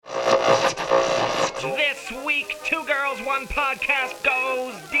This week, Two Girls, One Podcast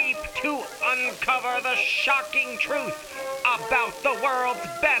goes deep to uncover the shocking truth about the world's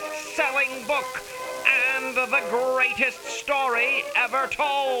best-selling book and the greatest story ever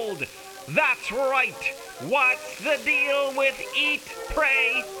told. That's right. What's the deal with Eat,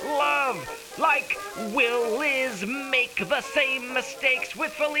 Pray, Love? Like, will Liz make the same mistakes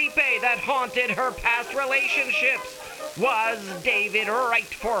with Felipe that haunted her past relationships? Was David right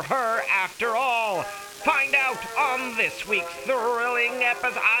for her after all? Find out on this week's thrilling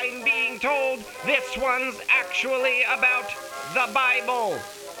episode. I'm being told this one's actually about the Bible.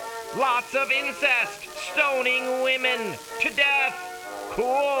 Lots of incest, stoning women to death.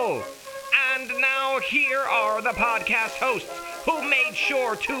 Cool. And now here are the podcast hosts who made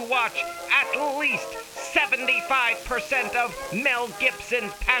sure to watch at least 75% of Mel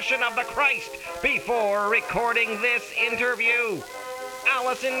Gibson's Passion of the Christ before recording this interview.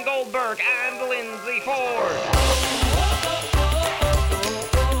 Allison Goldberg and Lindsay Ford.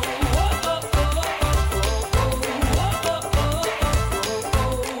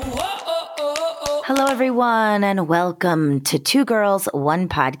 Hello, everyone, and welcome to Two Girls, One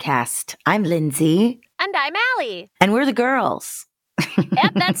Podcast. I'm Lindsay. And I'm Allie. And we're the girls.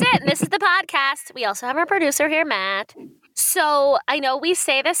 Yep, that's it. This is the podcast. We also have our producer here, Matt. So I know we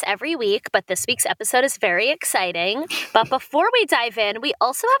say this every week, but this week's episode is very exciting. But before we dive in, we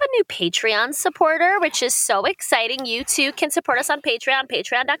also have a new Patreon supporter, which is so exciting. You too can support us on Patreon,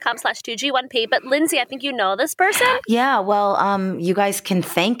 patreon.com/2G1P. But Lindsay, I think you know this person. Yeah, well, you guys can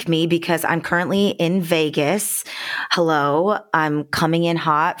thank me because I'm currently in Vegas. Hello, I'm coming in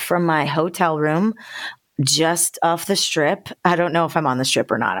hot from my hotel room. Just off the strip. I don't know if I'm on the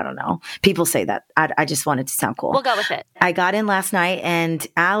strip or not. I don't know. People say that. I just want it to sound cool. We'll go with it. I got in last night and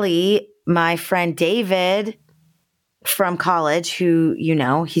Allie, my friend David from college, who you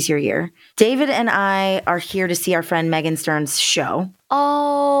know, he's your year. David and I are here to see our friend Megan Stern's show.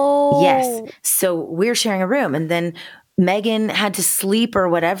 Oh. Yes. So we're sharing a room and then Megan had to sleep or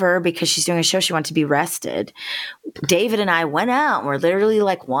whatever because she's doing a show. She wanted to be rested. David and I went out and we're literally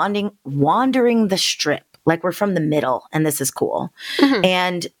like wandering the strip. Like we're from the middle and this is cool. Mm-hmm.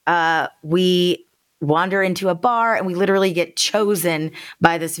 And we wander into a bar and we literally get chosen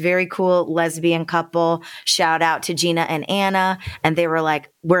by this very cool lesbian couple. Shout out to Gina and Anna. And they were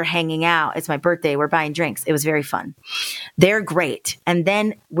like, we're hanging out. It's my birthday. We're buying drinks. It was very fun. They're great. And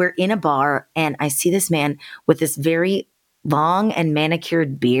then we're in a bar and I see this man with this very long and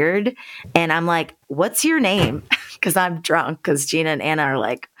manicured beard. And I'm like, what's your name? Because I'm drunk because Gina and Anna are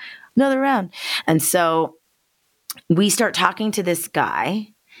like, another round. And so we start talking to this guy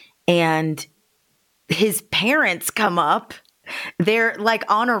and his parents come up. They're like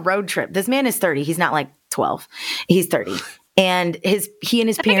on a road trip. This man is 30. He's not like 12. He's 30. And he and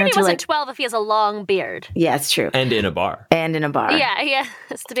his parents he are wasn't like 12 if he has a long beard. Yeah, it's true. And in a bar. Yeah.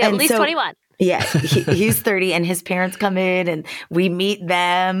 Has to be at least 21. Yeah, he's 30 and his parents come in and we meet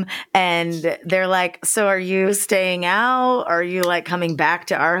them and they're like, so are you staying out? Are you like coming back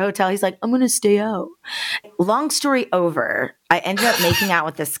to our hotel? He's like, I'm going to stay out. Long story over, I ended up making out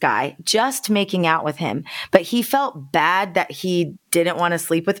with this guy, just making out with him. But he felt bad that he didn't want to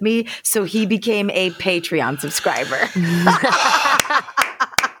sleep with me. So he became a Patreon subscriber.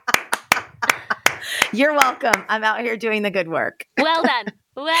 You're welcome. I'm out here doing the good work. Well done.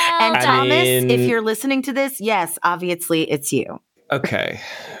 And Thomas, if you're listening to this, yes, obviously it's you. Okay.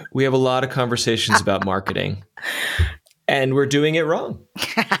 We have a lot of conversations about marketing and we're doing it wrong.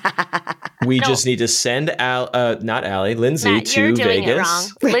 We just need to send Lindsay Matt, to you're doing Vegas.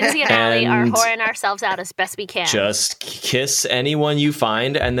 It wrong. Lindsay and Allie are whoring ourselves out as best we can. Just kiss anyone you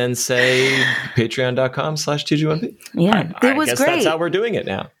find and then say patreon.com/2G1P. Yeah, it was great. That's how we're doing it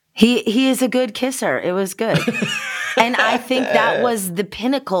now. He is a good kisser. It was good. And I think that was the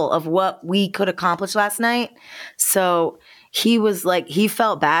pinnacle of what we could accomplish last night. So he was like, he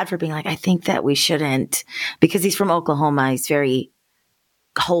felt bad for being like, I think that we shouldn't, because he's from Oklahoma. He's very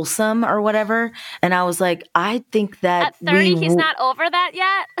wholesome or whatever. And I was like, I think that at 30, he's not over that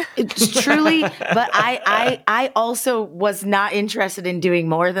yet. It's truly, but I also was not interested in doing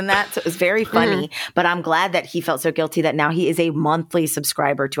more than that. So it was very funny, but I'm glad that he felt so guilty that now he is a monthly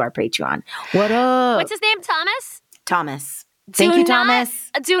subscriber to our Patreon. What up? What's his name? Thomas? Thomas. Thank you,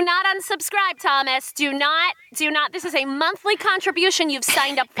 Thomas. Do not unsubscribe, Thomas. Do not. This is a monthly contribution you've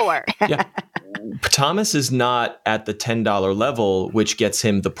signed up for. Yeah. Thomas is not at the $10 level, which gets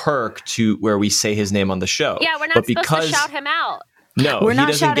him the perk to where we say his name on the show. Yeah, we're not supposed to shout him out. No, we're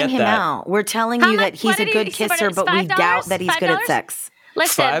not shouting him out. We're telling you that he's a good kisser, but we doubt that he's good at sex.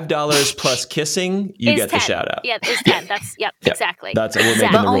 Listen, $5 plus kissing, you get 10. the shout out. Yeah, it's 10. That's exactly. That's we're making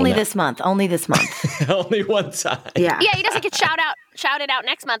But the rule only now. this month. Only this month. Only one time. Yeah. Yeah, he doesn't get shouted out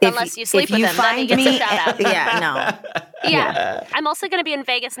next month unless you sleep with him. Then he gets a shout out. Yeah, no. Yeah. I'm also going to be in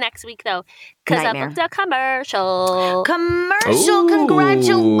Vegas next week, though, because I Nightmare. booked a commercial. Commercial, Ooh.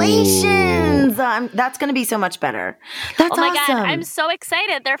 congratulations. That's going to be so much better. That's Oh my awesome. God, I'm so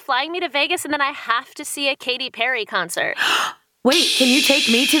excited. They're flying me to Vegas, and then I have to see a Katy Perry concert. Wait, can you take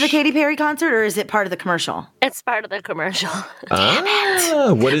me to the Katy Perry concert or is it part of the commercial? It's part of the commercial.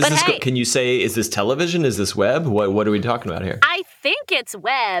 What is But this? hey. Can you say, is this television? Is this web? What are we talking about here? I think it's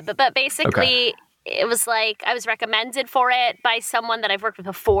web, but basically it was like I was recommended for it by someone that I've worked with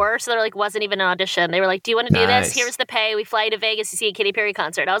before. So there wasn't even an audition. They were like, "Do you want to do Nice. this? Here's the pay. We fly you to Vegas to see a Katy Perry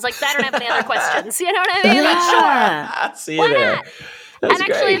concert." I was like, "I don't have any other questions." You know what I mean? Like, sure. Yeah. See you there. not? That's And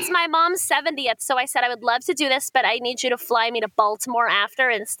actually, great. it's my mom's 70th, so I said I would love to do this, but I need you to fly me to Baltimore after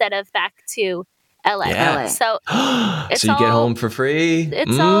instead of back to LA. Yeah. So it's So you get all- home for free?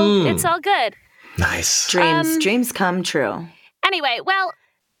 it's all good. Nice. Dreams come true. Anyway, well,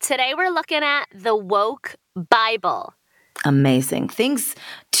 today we're looking at the woke Bible. Amazing.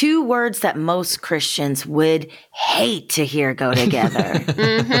 Two words that most Christians would hate to hear go together.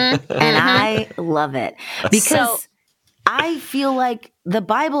 And I love it because I feel like the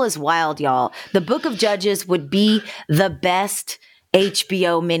Bible is wild, y'all. The book of Judges would be the best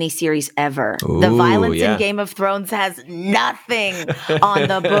HBO miniseries ever. The Ooh, violence yeah. in Game of Thrones has nothing on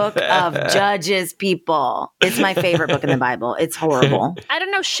the book of Judges, people. It's my favorite book in the Bible. It's horrible. I don't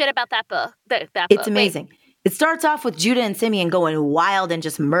know shit about that book. That book. It's amazing. It starts off with Judah and Simeon going wild and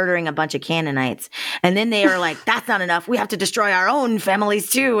just murdering a bunch of Canaanites. And then they are like, that's not enough. We have to destroy our own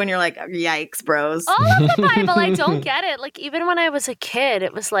families too. And you're like, yikes, bros. All of the Bible, I don't get it. Like, even when I was a kid,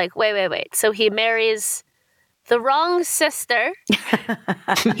 it was like, wait. So he marries the wrong sister.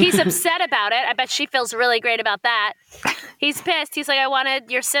 He's upset about it. I bet she feels really great about that. He's pissed. He's like, I wanted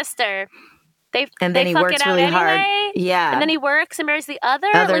your sister. And then they he fuck works it out really hard. anyway. Yeah. And then he works and marries the other.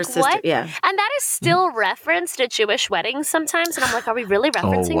 Other like, sister. what? Yeah. And that is still referenced at Jewish weddings sometimes. And I'm like, are we really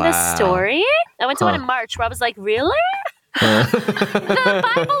referencing wow. this story? I went to one in March where I was like, really?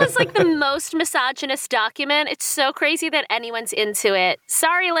 The Bible is like the most misogynist document. It's so crazy that anyone's into it.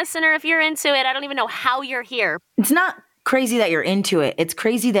 Sorry, listener, if you're into it. I don't even know how you're here. It's not crazy that you're into it. It's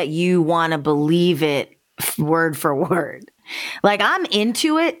crazy that you want to believe it word for word. Like, I'm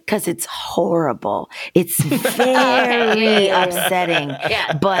into it because it's horrible. It's very upsetting.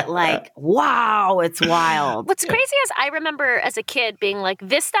 Yeah. But like, wow, it's wild. What's crazy is I remember as a kid being like,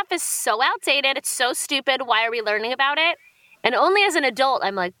 this stuff is so outdated. It's so stupid. Why are we learning about it? And only as an adult,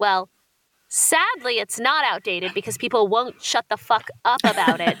 I'm like, well, sadly, it's not outdated because people won't shut the fuck up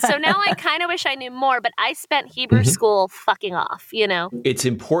about it. So now I kind of wish I knew more, but I spent Hebrew school fucking off, you know? It's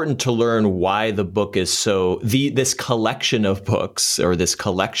important to learn why the book is this collection of books or this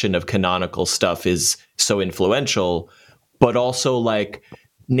collection of canonical stuff is so influential, but also like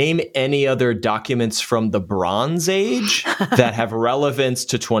name any other documents from the Bronze Age that have relevance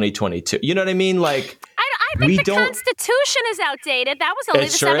to 2022. You know what I mean? Like, I think the Constitution is outdated. That was only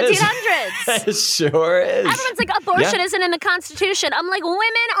It the sure is. 1700s. it sure is. Everyone's like, abortion isn't in the Constitution. I'm like,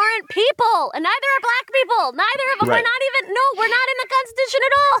 women aren't people, and neither are black people. Neither of them. Right. We're not in the Constitution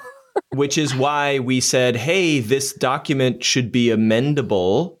at all. Which is why we said, hey, this document should be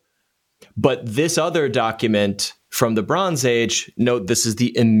amendable, but this other document from the Bronze Age, note this is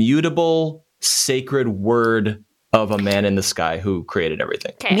the immutable sacred word of a man in the sky who created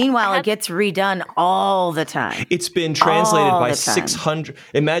everything. Okay. Meanwhile, it gets redone all the time. It's been translated All by the time. 600.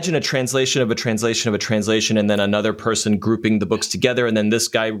 Imagine a translation of a translation of a translation, and then another person grouping the books together, and then this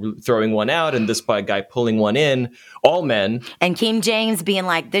guy throwing one out, and this guy pulling one in. All men. And King James being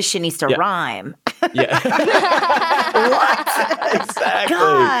like, this shit needs to rhyme. Yeah. What? Exactly.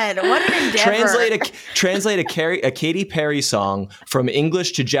 God, what an endeavor. Translate a Katy Perry song from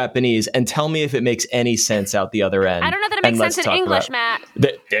English to Japanese and tell me if it makes any sense out the other end. I don't know that it makes And let's sense in talk English, about-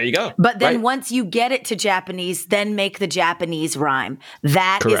 Matt. There you go. But then Right. once you get it to Japanese, then make the Japanese rhyme.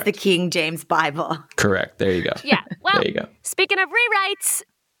 That is Correct. the King James Bible. Correct. There you go. Yeah. Well, There you go. speaking of rewrites,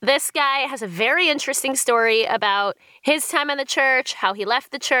 this guy has a very interesting story about his time in the church, how he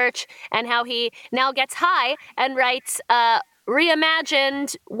left the church, and how he now gets high and writes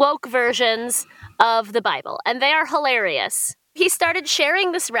reimagined woke versions of the Bible. And they are hilarious. He started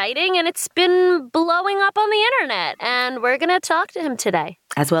sharing this writing, and it's been blowing up on the internet. And we're going to talk to him today.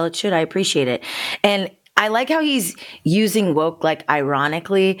 As well it should. I appreciate it. And I like how he's using woke like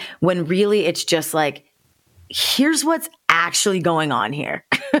ironically when really it's just like, here's what's actually going on here.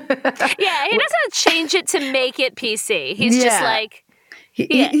 Yeah, he doesn't change it to make it PC. He's just Yeah. like,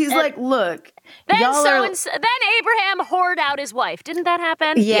 He's like, look, Then y'all are. then Abraham whored out his wife. Didn't that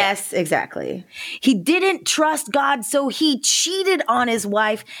happen? Yes, exactly. He didn't trust God, so he cheated on his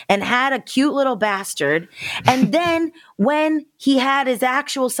wife and had a cute little bastard. And then when he had his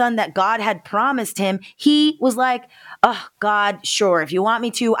actual son that God had promised him, he was like, oh, God, sure, if you want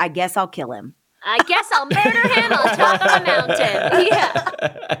me to, I guess I'll kill him. I guess I'll murder him on top of a mountain.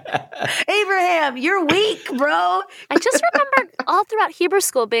 Yeah. Abraham, you're weak, bro. I just remember all throughout Hebrew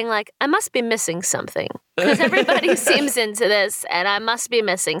school being like, I must be missing something. Because everybody seems into this, and I must be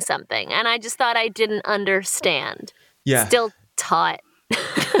missing something. And I just thought I didn't understand. Yeah. Still taught.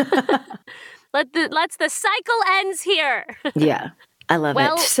 The cycle ends here. Yeah, I love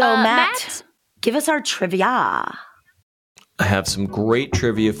Well, it. So, Matt, give us our trivia. I have some great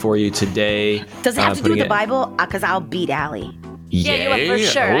trivia for you today. Does it have to do with the putting Bible? Because I'll beat Allie. Yeah, you are for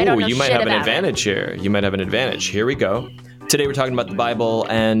sure. I don't know you might shit have an about advantage here. You might have an advantage. Here we go. Today we're talking about the Bible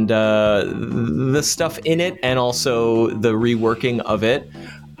and the stuff in it and also the reworking of it.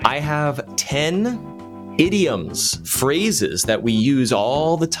 I have 10 idioms, phrases that we use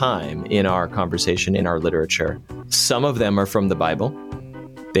all the time in our conversation, in our literature. Some of them are from the Bible.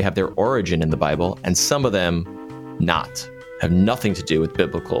 They have their origin in the Bible, and some of them not. Have nothing to do with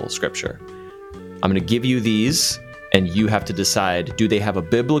biblical scripture. I'm going to give you these, and you have to decide, do they have a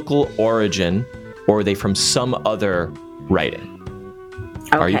biblical origin, or are they from some other writing?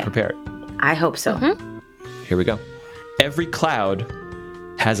 Okay. Are you prepared? I hope so. Mm-hmm. Here we go. Every cloud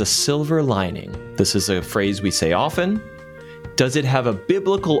has a silver lining. This is a phrase we say often. Does it have a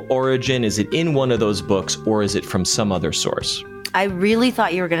biblical origin? Is it in one of those books, or is it from some other source? I really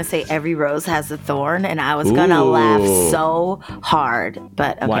thought you were going to say every rose has a thorn, and I was going to laugh so hard.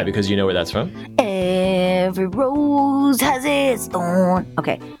 But okay. Why? Because you know where that's from? Every rose has its thorn.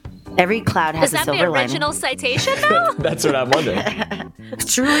 Okay. Every cloud has a silver lining. Is that the original citation, though? That's what I'm wondering.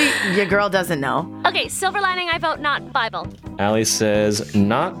 Truly, your girl doesn't know. Okay, silver lining, I vote not Bible. Allie says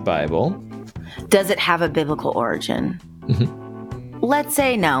not Bible. Does it have a biblical origin? Mm-hmm. Let's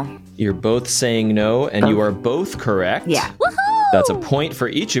say no. You're both saying no, and you are both correct. Yeah. Woohoo! That's a point for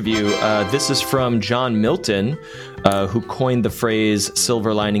each of you. This is from John Milton, who coined the phrase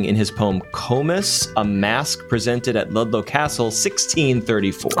silver lining in his poem Comus, a masque presented at Ludlow Castle,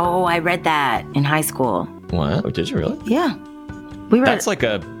 1634. Oh, I read that in high school. Wow, did you really? Yeah. We read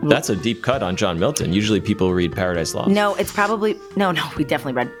That's a deep cut on John Milton. Usually people read Paradise Lost. No, it's probably no, we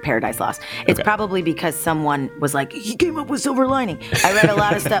definitely read Paradise Lost. It's probably because someone was like, he came up with silver lining. I read a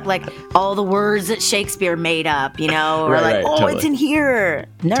lot of stuff like all the words that Shakespeare made up, or Right, totally. It's in here.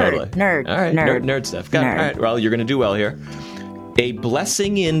 Nerd. All right, nerd. nerd stuff. Got it. All right, well, you're going to do well here. A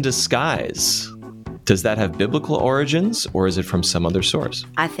blessing in disguise. Does that have biblical origins, or is it from some other source?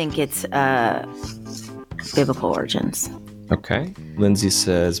 I think it's biblical origins. Okay. Lindsay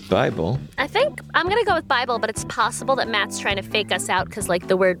says Bible. I think I'm going to go with Bible, but it's possible that Matt's trying to fake us out because,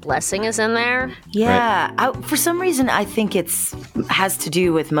 the word blessing is in there. Yeah. For some reason, I think has to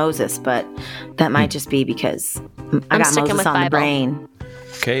do with Moses, but that might just be because I got Moses on the brain.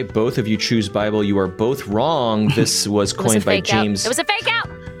 Okay, both of you choose Bible. You are both wrong. This was coined by James. It was a fake out.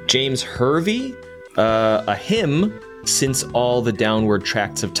 James Hervey, a hymn, Since All the Downward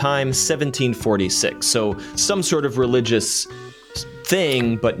Tracts of Time, 1746. So some sort of religious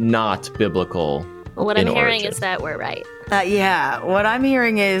thing, but not biblical. What I'm hearing origin. is that we're right. Yeah, what I'm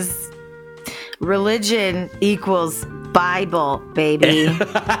hearing is religion equals Bible, baby.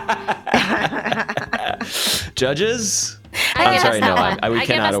 Judges? I I'm sorry, no, we give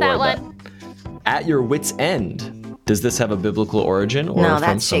cannot us that award that. one. At your wit's end, does this have a biblical origin or No, from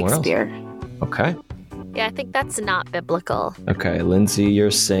that's somewhere Shakespeare. else? Okay. Yeah, I think that's not biblical. Okay, Lindsay,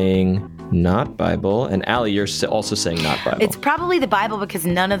 you're saying not Bible, and Allie, you're also saying not Bible. It's probably the Bible because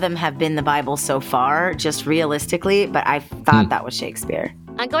none of them have been the Bible so far, just realistically, but I thought that was Shakespeare.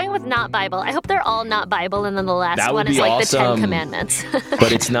 I'm going with not Bible. I hope they're all not Bible, and then the last That would one is be the awesome. 10 Commandments.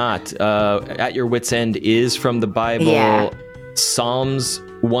 But it's not. At your wit's end is from the Bible. Yeah. Psalms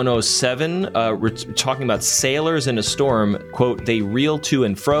 107, we're talking about sailors in a storm. Quote, they reel to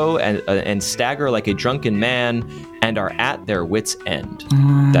and fro and stagger like a drunken man and are at their wit's end.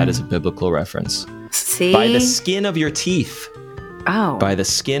 That is a biblical reference. See? By the skin of your teeth. Oh. By the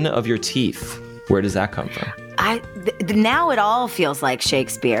skin of your teeth. Where does that come from? Now it all feels like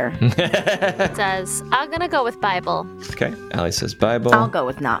Shakespeare. It says, I'm going to go with Bible. Okay, Allie says Bible. I'll go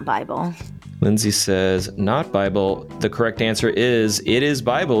with not Bible. Lindsay says not Bible. The correct answer is it is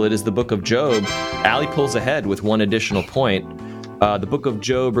Bible. It is the book of Job. Allie pulls ahead with one additional point. The book of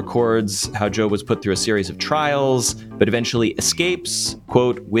Job records how Job was put through a series of trials, but eventually escapes,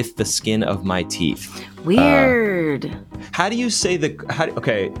 quote, with the skin of my teeth. Weird. How do you say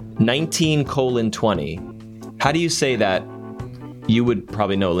 19:20. How do you say that? You would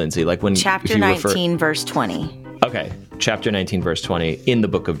probably know, Lindsay, like when Chapter 19, verse 20. Okay, chapter 19, verse 20 in the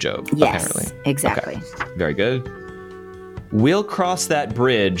book of Job, Yes, apparently. exactly. Okay. Very good. We'll cross that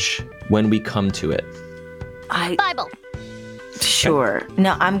bridge when we come to it. Bible. Sure.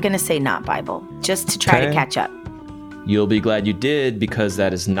 No, I'm going to say not Bible, just to try to Okay. catch up. You'll be glad you did, because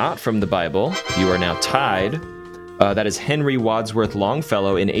that is not from the Bible. You are now tied. That is Henry Wadsworth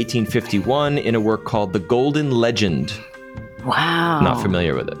Longfellow in 1851 in a work called The Golden Legend. Wow. Not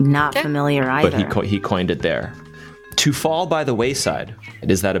familiar with it, Not familiar either. but he coined it there. To fall by the wayside.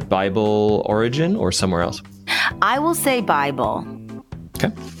 Is that a Bible origin or somewhere else? I will say Bible.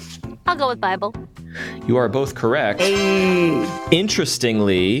 Okay. I'll go with Bible. You are both correct. Hey.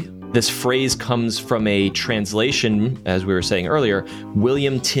 Interestingly, this phrase comes from a translation, as we were saying earlier,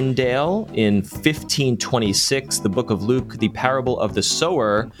 William Tyndale in 1526, the book of Luke, the parable of the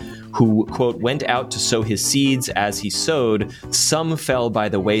sower, who, quote, went out to sow his seeds as he sowed. Some fell by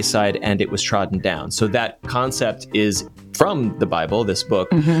the wayside and it was trodden down. So that concept is from the Bible, this book,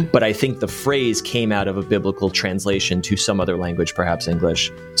 but I think the phrase came out of a biblical translation to some other language, perhaps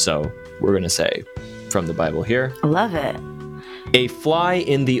English. So we're going to say from the Bible here. I love it. A fly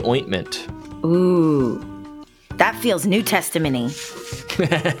in the ointment. Ooh. That feels New Testament-y.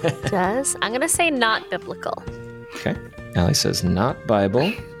 Does? I'm going to say not biblical. Okay. Allie says not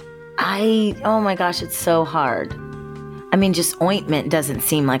Bible. Oh my gosh, it's so hard. I mean, just ointment doesn't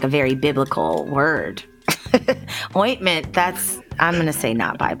seem like a very biblical word. Ointment, I'm going to say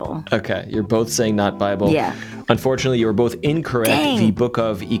not Bible. Okay. You're both saying not Bible. Yeah. Unfortunately, you were both incorrect. Dang. The book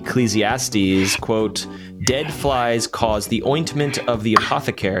of Ecclesiastes, quote, dead flies cause the ointment of the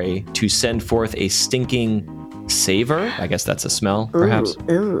apothecary to send forth a stinking savor. I guess that's a smell, perhaps.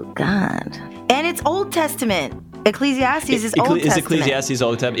 Ooh, God. And it's Old Testament. Ecclesiastes is Old Is Testament. Ecclesiastes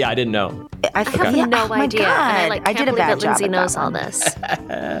Old Testament? Yeah, I didn't know. I I have yeah, no oh my idea. God. And I I can't did a believe bad that Lindsay job knows all that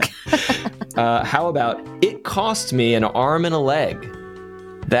this. How about it cost me an arm and a leg?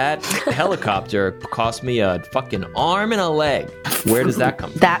 That helicopter cost me a fucking arm and a leg. Where does that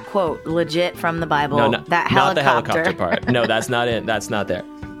come from? That quote, legit from the Bible. No, that helicopter. not the helicopter part. No, that's not it. That's not there.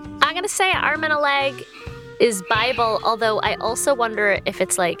 I'm going to say arm and a leg is Bible, although I also wonder if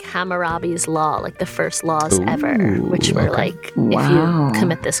it's like Hammurabi's law, like the first laws ever, which were okay. like, Wow. if you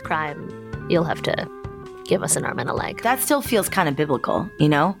commit this crime, you'll have to give us an arm and a leg. That still feels kind of biblical, you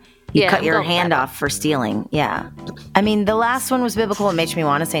know? You Yeah, cut I'm your going with hand Bible. off for stealing. Yeah. I mean, the last one was biblical. It makes me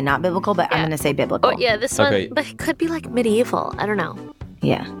want to say not biblical, but I'm Yeah. going to say biblical. Oh, yeah, this one, Okay. but it could be like medieval. I don't know.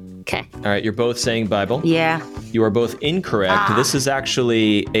 Yeah. Okay. All right, you're both saying Bible. Yeah. You are both incorrect. This is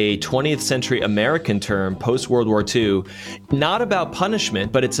actually a 20th century American term, post-World War II, not about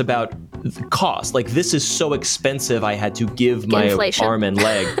punishment, but it's about the cost. Like, this is so expensive, I had to give my Inflation. arm and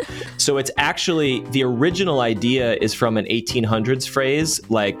leg. So it's actually, the original idea is from an 1800s phrase,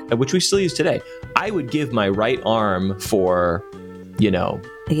 like, which we still use today. I would give my right arm for,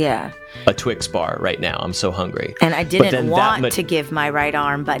 Yeah. a Twix bar right now. I'm so hungry. And I then didn't that want to give my right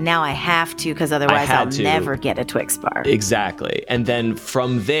arm, but now I have to because otherwise had I'll to. never get a Twix bar. Exactly. And then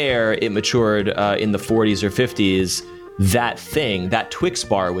from there, it matured in the 40s or 50s. That Twix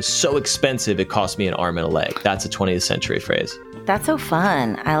bar was so expensive, it cost me an arm and a leg. That's a 20th century phrase. That's so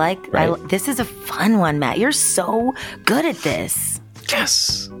fun. Right. This is a fun one, Matt. You're so good at this.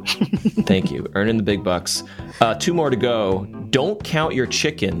 Yes. Thank you. Earning the big bucks. 2 more to go. Don't count your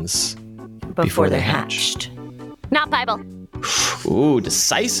chickens Before they're hatched. Not Bible. Ooh,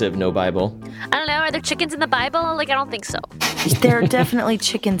 decisive, no Bible. I don't know. Are there chickens in the Bible? Like, I don't think so. There are definitely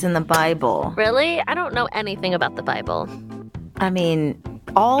chickens in the Bible. Really? I don't know anything about the Bible. I mean,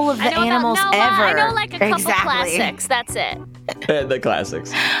 all of the I know animals about Noah. ever. I know like a couple Exactly. classics. That's it. The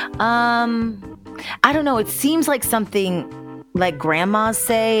classics. I don't know. It seems like something like grandmas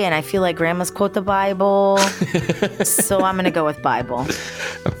say, and I feel like grandmas quote the Bible. So I'm going to go with Bible.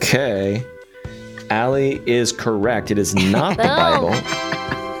 Okay. Allie is correct. It is not the Boom. Bible.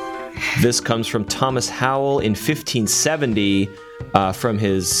 This comes from Thomas Howell in 1570 from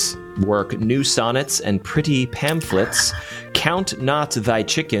his work New Sonnets and Pretty Pamphlets. Count not thy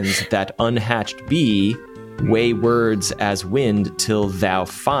chickens that unhatched be, weigh words as wind till thou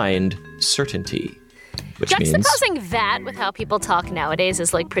find certainty. Which means Juxtaposing that with how people talk nowadays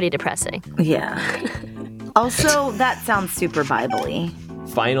is like pretty depressing. Yeah. Also, that sounds super Bible-y.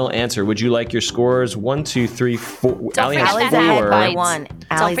 final answer. Would you like your scores? 1, 2, 3, 4. Don't Allie forget has Allie's the half ahead 4. by points. one. Don't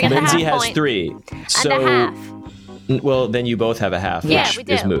Allie's forget the ahead. half Lindsay has point. 3. And a So half. Well, then you both have a half, Yeah, which we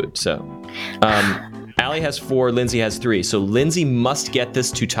do. is moot. So, Allie has 4, Lindsay has 3. So Lindsay must get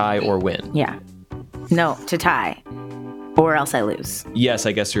this to tie or win. Yeah. No, to tie. Or else I lose. Yes,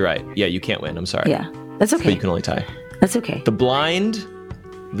 I guess you're right. Yeah, you can't win. I'm sorry. Yeah. That's But okay. you can only tie. That's okay. The blind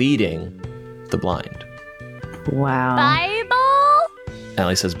leading the blind. Wow. Bible?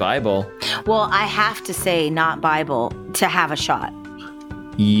 Allie says Bible. Well, I have to say not Bible to have a shot.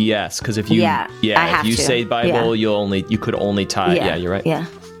 Yes, because if you I have if you to. say Bible, Yeah. you could only tie. Yeah, you're right. Yeah.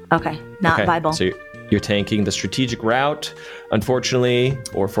 Okay. Not Okay, Bible. So you're taking the strategic route. Unfortunately,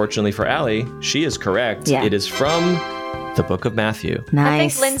 or fortunately for Allie, she is correct. Yeah. It is from the book of Matthew. I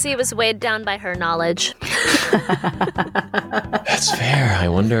Nice. think Lindsay was weighed down by her knowledge. That's fair. I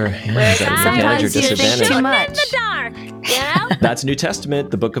wonder. Yeah, is that an advantage or Sometimes you think disadvantage? too Shooting much. in the dark, you know? That's New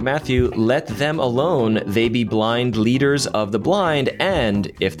Testament, the book of Matthew. Let them alone. They be blind leaders of the blind.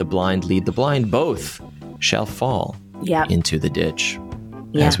 And if the blind lead the blind, both shall fall Yep. into the ditch,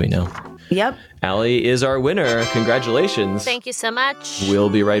 Yeah. as we know. Yep. Allie is our winner. Congratulations. Thank you so much. We'll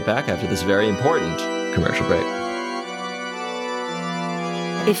be right back after this very important commercial break.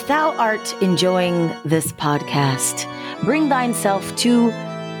 If thou art enjoying this podcast, bring thyself to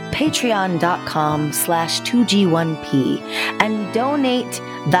patreon.com/2G1P and donate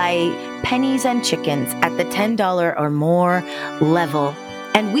thy pennies and chickens at the $10 or more level,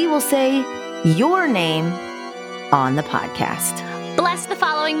 and we will say your name on the podcast. Bless the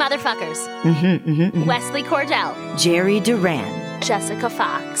following motherfuckers. Wesley Cordell, Jerry Duran, Jessica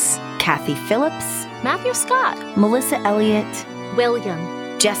Fox, Kathy Phillips, Matthew Scott, Melissa Elliott, William,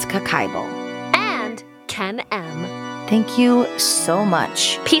 Jessica Keibel. and Ken M. Thank you so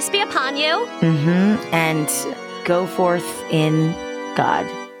much. Peace be upon you. And go forth in God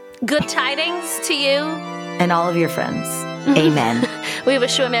Good tidings to you. and all of your friends. Amen. We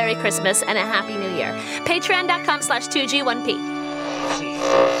wish you a Merry Christmas and a Happy New Year. Patreon.com/2G1P.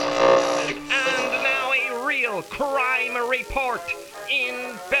 And now a real crime report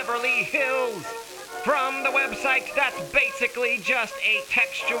in Beverly Hills. From the website that's basically just a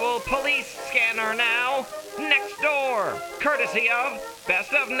textual police scanner now. Nextdoor, courtesy of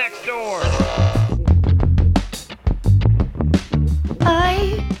Best of Nextdoor.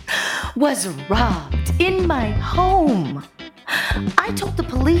 I was robbed in my home. I told the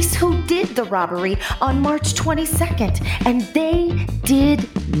police who did the robbery on March 22nd, and they did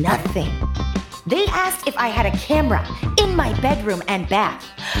nothing. They asked if I had a camera in my bedroom and bath.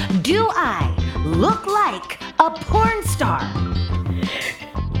 Do I look like a porn star?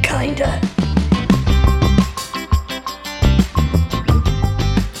 Kinda.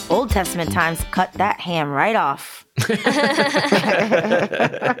 Old Testament times cut that ham right off.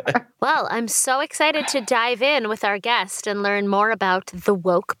 Well, I'm so excited to dive in with our guest and learn more about the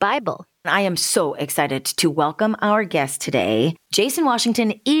woke Bible. I am so excited to welcome our guest today. Jason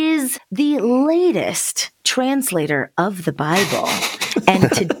Washington is the latest translator of the Bible.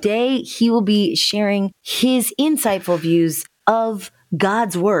 And today he will be sharing his insightful views of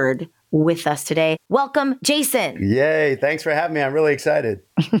God's word with us today. Welcome, Jason. Yay. Thanks for having me. I'm really excited.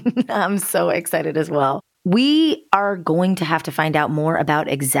 I'm so excited as well. We are going to have to find out more about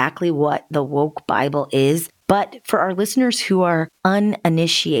exactly what the woke Bible is. But for our listeners who are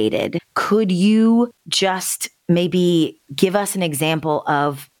uninitiated, could you just maybe give us an example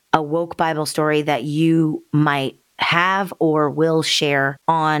of a woke Bible story that you might have or will share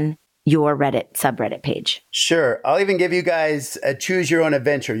on your Reddit subreddit page? Sure. I'll even give you guys a choose your own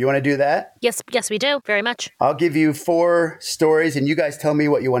adventure. You want to do that? Yes, we do. Very much. I'll give you 4 stories and you guys tell me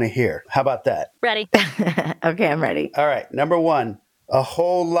what you want to hear. How about that? Ready. Okay, I'm ready. All right. Number 1, a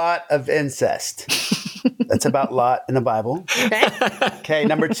whole lot of incest. That's about Lot in the Bible. Okay.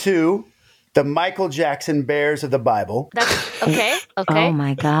 Number 2, the Michael Jackson Bears of the Bible. That's okay. Oh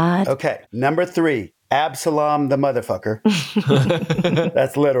my God. Okay. Number 3, Absalom the motherfucker.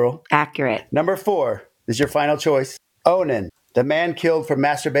 That's literal. Accurate. Number 4 is your final choice. Onan, the man killed for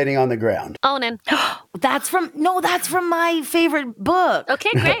masturbating on the ground. Onan. That's from my favorite book.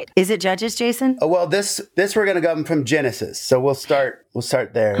 Okay, great. Is it Judges, Jason? Oh, well, this we're going to go from Genesis. So we'll start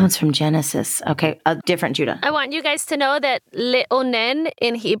there. Oh, it's from Genesis. Okay, a different Judah. I want you guys to know that leonen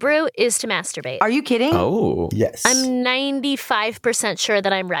in Hebrew is to masturbate. Are you kidding? Oh. Yes. I'm 95% sure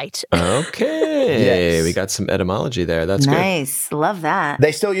that I'm right. Okay. Yes. We got some etymology there. That's good. Nice. Love that.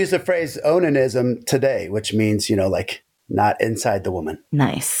 They still use the phrase onanism today, which means, like not inside the woman.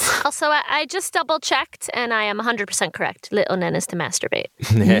 Nice. Also, I just double checked and I am 100% correct. Leonen is to masturbate.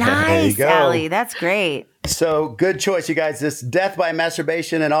 Nice, go. Allie. That's great. So good choice, you guys. This death by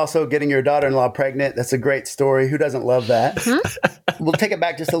masturbation and also getting your daughter-in-law pregnant. That's a great story. Who doesn't love that? We'll take it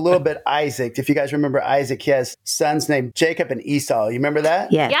back just a little bit. Isaac. If you guys remember Isaac, he has sons named Jacob and Esau. You remember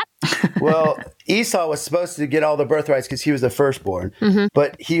that? Yeah. Yep. Well, Esau was supposed to get all the birthrights because he was the firstborn.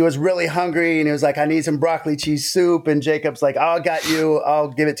 But he was really hungry and he was like, I need some broccoli cheese soup. And Jacob's like, I got you. I'll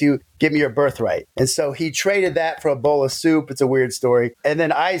give it to you. Give me your birthright. And so he traded that for a bowl of soup. It's a weird story. And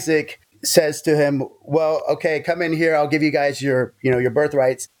then Isaac says to him, well, okay, come in here. I'll give you guys your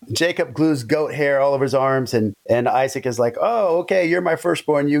birthrights. Jacob glues goat hair all over his arms. And Isaac is like, oh, okay, you're my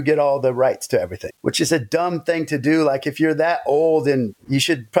firstborn. You get all the rights to everything, which is a dumb thing to do. Like if you're that old, and you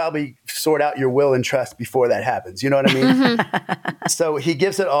should probably sort out your will and trust before that happens. You know what I mean? So he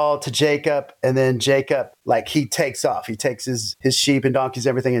gives it all to Jacob. And then Jacob, like he takes off. He takes his sheep and donkeys,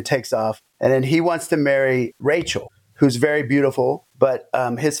 everything, and takes off. And then he wants to marry Rachel, who's very beautiful. But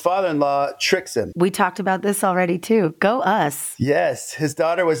his father-in-law tricks him. We talked about this already too. Go us. Yes, his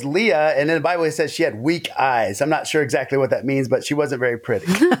daughter was Leah, and in the Bible it says she had weak eyes. I'm not sure exactly what that means, but she wasn't very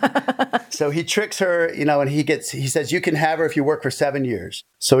pretty. So he tricks her, and he says, you can have her if you work for 7 years.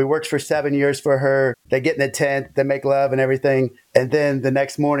 So he works for 7 years for her. They get in the tent, they make love and everything. And then the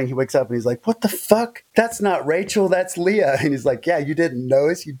next morning he wakes up and he's like, what the fuck? That's not Rachel, that's Leah. And he's like, yeah, you didn't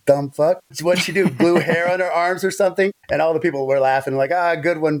notice, you dumb fuck. What'd she do? Glue hair on her arms or something? And all the people were laughing like,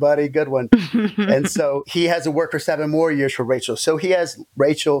 good one, buddy, good one. And so he has to work for 7 more years for Rachel. So he has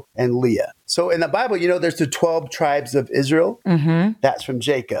Rachel and Leah. So in the Bible, there's the 12 tribes of Israel. That's from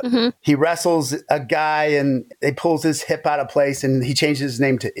Jacob. He wrestles a guy and he pulls his hip out of place and he changes his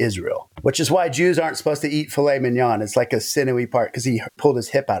name to Israel, which is why Jews aren't supposed to eat filet mignon. It's like a sinewy part because he pulled his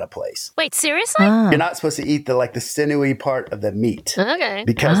hip out of place. Wait, seriously? You're not supposed to eat the sinewy part of the meat. Okay.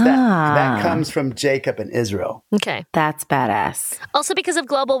 Because that comes from Jacob and Israel. Okay. That's badass. Also because of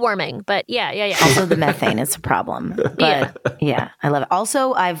global warming, but yeah. Also the methane is a problem. But yeah, I love it.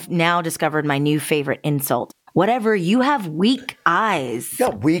 Also, I've now discovered my new favorite insult. Whatever, you have weak eyes. You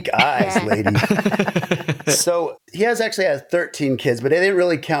got weak eyes, lady. So he actually has 13 kids, but they didn't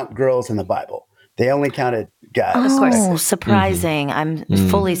really count girls in the Bible. They only counted guys. Oh, surprising. I'm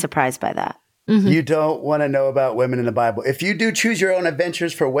fully surprised by that. You don't want to know about women in the Bible. If you do choose your own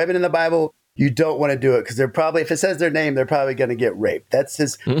adventures for women in the Bible, you don't want to do it because they're probably, if it says their name, they're probably going to get raped. That's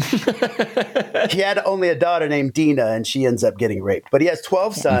his. He had only a daughter named Dinah, and she ends up getting raped. But he has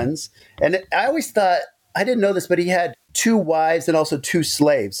 12 sons. And I always thought, I didn't know this, but he had 2 wives and also 2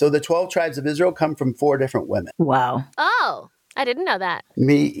 slaves. So the 12 tribes of Israel come from 4 different women. Wow. Oh, I didn't know that.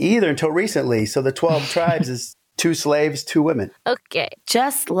 Me either until recently. So the 12 tribes is 2 slaves, 2 women. Okay.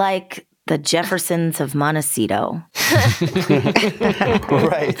 Just like the Jeffersons of Montecito.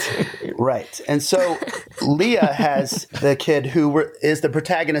 Right. And so Leah has the kid who is the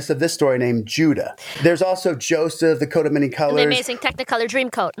protagonist of this story named Judah. There's also Joseph, the coat of many colors. The amazing Technicolor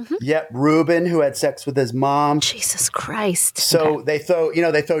Dreamcoat. Yep, Reuben, who had sex with his mom. Jesus Christ. So they throw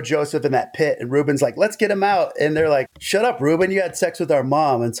Joseph in that pit, and Reuben's like, let's get him out. And they're like, shut up, Reuben, you had sex with our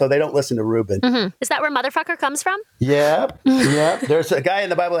mom. And so they don't listen to Reuben. Is that where motherfucker comes from? Yep. There's a guy in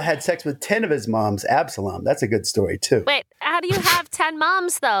the Bible that had sex with 10 of his moms, Absalom. That's a good story, too. Wait, how do you have 10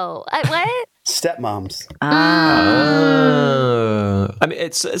 moms, though? What? Stepmoms. I mean,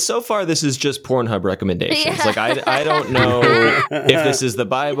 it's so far this is just Pornhub recommendations. Yeah. Like I don't know if this is the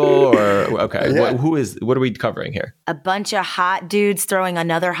Bible or okay. Yeah. What are we covering here? A bunch of hot dudes throwing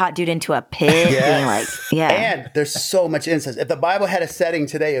another hot dude into a pit. Being like, And there's so much incest. If the Bible had a setting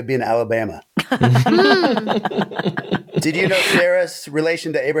today, it would be in Alabama. Did you know Sarah's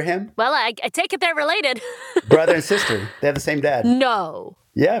relation to Abraham? Well, I take it they're related. Brother and sister. They have the same dad. No.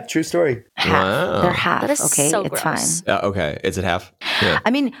 Yeah, true story. half. Wow. They're half. That is Okay, so it's gross. fine. Okay, is it half? Yeah.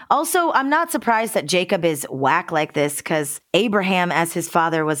 I mean, also, I'm not surprised that Jacob is whack like this because Abraham, as his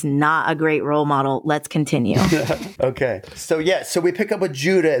father, was not a great role model. Let's continue. Okay. So we pick up with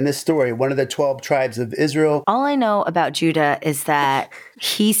Judah in this story, one of the 12 tribes of Israel. All I know about Judah is that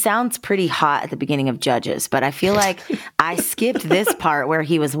he sounds pretty hot at the beginning of Judges, but I feel like I skipped this part where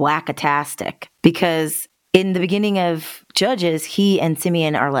he was whack-a-tastic because in the beginning of Judges, he and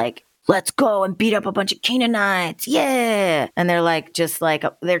Simeon are like, let's go and beat up a bunch of Canaanites. Yeah. And they're like,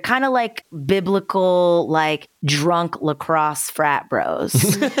 they're kind of like biblical, like drunk lacrosse frat bros.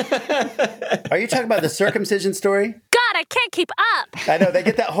 Are you talking about the circumcision story? God, I can't keep up. I know. They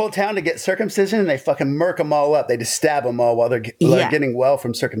get that whole town to get circumcision and they fucking murk them all up. They just stab them all while they're getting well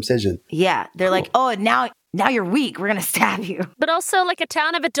from circumcision. Yeah. They're like, oh, now you're weak. We're going to stab you. But also, like, a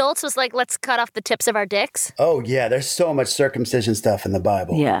town of adults was like, let's cut off the tips of our dicks. Oh, yeah. There's so much circumcision stuff in the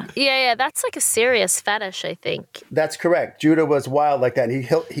Bible. Yeah. Yeah. That's like a serious fetish, I think. That's correct. Judah was wild like that. And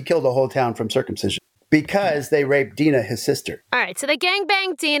he killed the whole town from circumcision. because they raped Dinah, his sister. All right, so they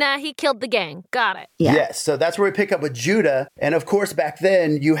gangbanged Dinah. He killed the gang. Got it. Yeah. Yes, so that's where we pick up with Judah. And of course, back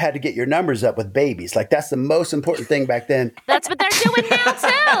then, you had to get your numbers up with babies. Like, that's the most important thing back then. That's what they're doing now,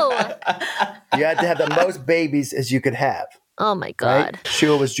 too. You had to have the most babies as you could have. Oh, my God. Right?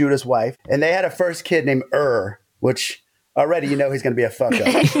 Shua was Judah's wife. And they had a first kid named which already you know he's going to be a fuck up.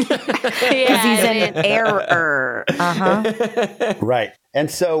 Because he's an error. Right.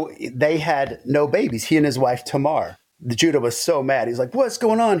 And so they had no babies, he and his wife Tamar. Judah was so mad. He's like, what's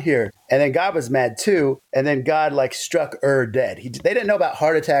going on here? And then God was mad too. And then God like struck dead. They didn't know about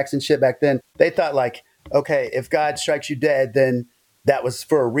heart attacks and shit back then. They thought like, okay, if God strikes you dead, then that was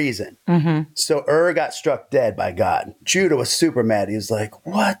for a reason. So got struck dead by God. Judah was super mad. He was like,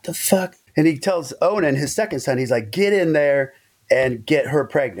 what the fuck? And he tells Onan, his second son, he's like, get in there and get her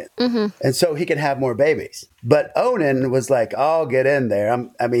pregnant. And so he can have more babies. But Onan was like, I'll get in there.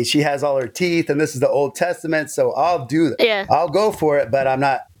 I mean, she has all her teeth and this is the Old Testament. So I'll do that. Yeah. I'll go for it, but I'm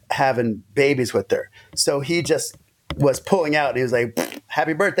not having babies with her. So he just was pulling out and he was like,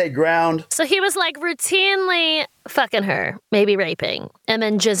 happy birthday, ground. So he was like routinely fucking her, maybe raping, and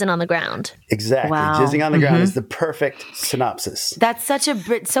then jizzing on the ground. Exactly. Wow. Jizzing on the ground is the perfect synopsis. That's such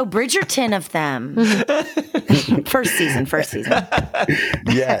a so Bridgerton of them. First season.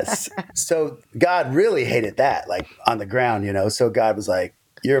 Yes. So God really hated that, like on the ground, you know. So God was like,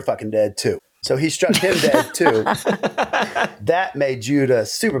 you're fucking dead too. So he struck him dead too. That made Judah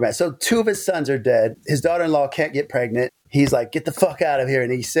super mad. So 2 of his sons are dead. His daughter-in-law can't get pregnant. He's like, get the fuck out of here.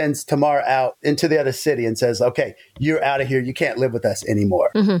 And he sends Tamar out into the other city and says, okay, you're out of here. You can't live with us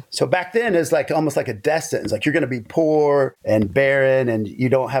anymore. So back then it's like almost like a death sentence. Like you're going to be poor and barren and you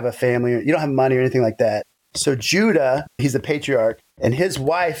don't have a family. You don't have money or anything like that. So Judah, he's the patriarch, and his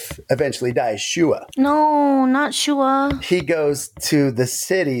wife eventually dies, Shua. No, not Shua. He goes to the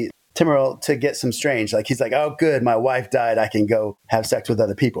city, Timurl, to get some strange. Like, he's like, oh, good, my wife died. I can go have sex with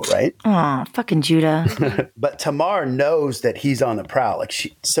other people, right? Aw, fucking Judah. But Tamar knows that he's on the prowl.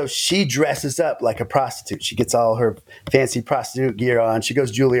 Like, so she dresses up like a prostitute. She gets all her fancy prostitute gear on. She goes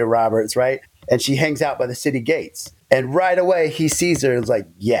Julia Roberts, right? And she hangs out by the city gates. And right away, he sees her and is like,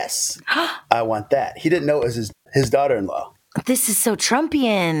 yes, I want that. He didn't know it was his daughter-in-law. This is so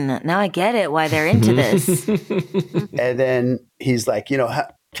Trumpian. Now I get it, why they're into this. And then he's like, you know,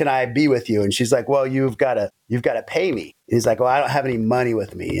 can I be with you? And she's like, well, you've got to pay me. And he's like, well, I don't have any money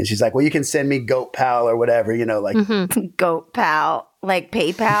with me. And she's like, well, you can send me Goat Pal or whatever, you know, like Goat Pal, like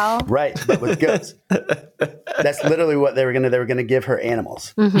PayPal. right, but with goats. That's literally what they were gonna give her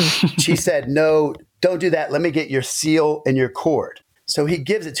animals. She said, no, don't do that. Let me get your seal and your cord. So he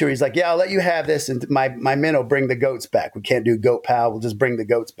gives it to her. He's like, yeah, I'll let you have this. And my men will bring the goats back. We can't do Goat Pal. We'll just bring the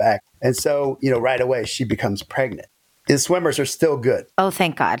goats back. And so, you know, right away she becomes pregnant. His swimmers are still good. Oh,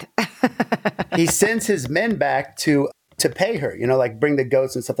 thank God. He sends his men back to pay her, you know, like bring the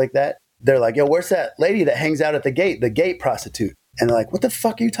goats and stuff like that. They're like, yo, where's that lady that hangs out at the gate prostitute? And they're like, what the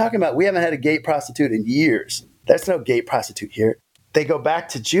fuck are you talking about? We haven't had a gate prostitute in years. There's no gate prostitute here. They go back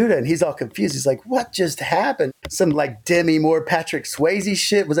to Judah and he's all confused. He's like, what just happened? Some like Demi Moore, Patrick Swayze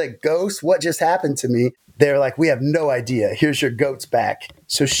shit? Was that Ghost? What just happened to me? They're like, we have no idea. Here's your goats back.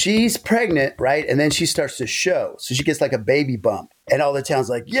 So she's pregnant, right? And then she starts to show. So she gets like a baby bump. And all the town's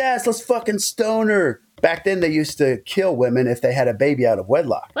like, yes, let's fucking stone her. Back then, they used to kill women if they had a baby out of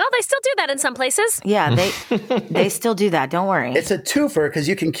wedlock. Well, they still do that in some places. Yeah, they still do that. Don't worry. It's a twofer because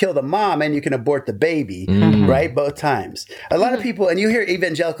you can kill the mom and you can abort the baby, right? Both times. A lot of people, and you hear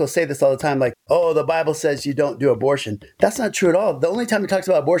evangelicals say this all the time, like, oh, the Bible says you don't do abortion. That's not true at all. The only time it talks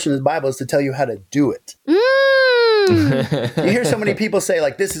about abortion in the Bible is to tell you how to do it. You hear so many people say,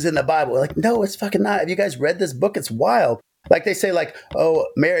 like, this is in the Bible. Like, no, it's fucking not. Have you guys read this book? It's wild. Like they say, like, oh,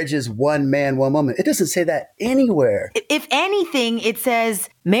 marriage is one man, one woman. It doesn't say that anywhere. If anything, it says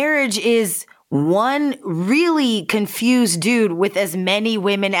marriage is one really confused dude with as many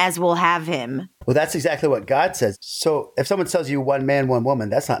women as will have him. Well, that's exactly what God says. So if someone tells you one man, one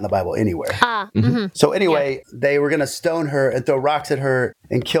woman, that's not in the Bible anywhere. So anyway, they were going to stone her and throw rocks at her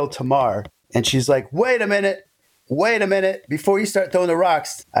and kill Tamar. And she's like, wait a minute. Before you start throwing the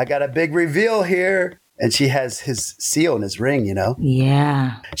rocks, I got a big reveal here. And she has his seal in his ring, you know?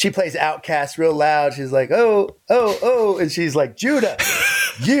 Yeah. She plays Outcast real loud. She's like, oh. And she's like, Judah,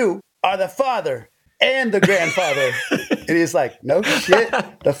 you are the father and the grandfather. And he's like, no shit.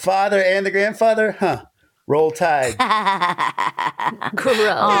 The father and the grandfather? Huh. Roll Tide. Gross.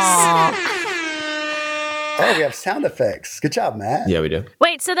 Oh, we have sound effects. Good job, Matt. Yeah, we do.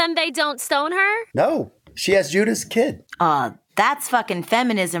 Wait, so then they don't stone her? No, she has Judah's kid. That's fucking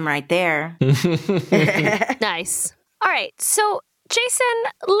feminism right there. Nice. All right, so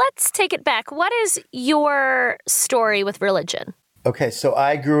Jason, let's take it back. What is your story with religion? Okay, so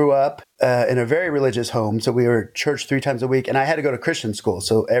I grew up in a very religious home. So we were at church 3 times a week, and I had to go to Christian school.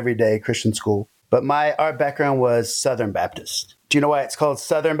 So every day Christian school. But our background was Southern Baptist. Do you know why it's called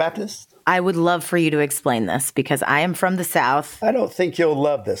Southern Baptist? I would love for you to explain this because I am from the South. I don't think you'll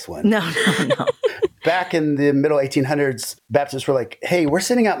love this one. No. Back in the middle 1800s, Baptists were like, hey, we're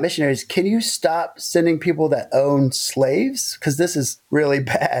sending out missionaries. Can you stop sending people that own slaves? Because this is really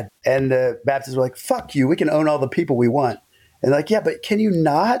bad. And the Baptists were like, fuck you. We can own all the people we want. And like, yeah, but can you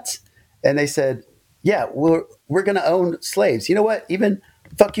not? And they said, yeah, we're going to own slaves. You know what? Even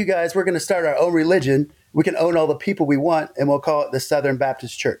fuck you guys. We're going to start our own religion. We can own all the people we want, and we'll call it the Southern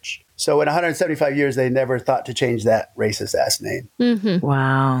Baptist Church. So in 175 years, they never thought to change that racist-ass name. Mm-hmm.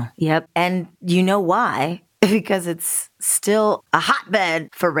 Wow. Yep. And you know why? Because it's still a hotbed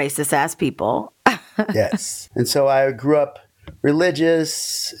for racist-ass people. Yes. And so I grew up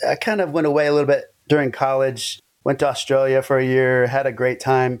religious. I kind of went away a little bit during college, went to Australia for a year, had a great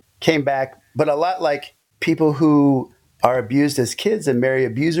time, came back. But a lot like people who are abused as kids and marry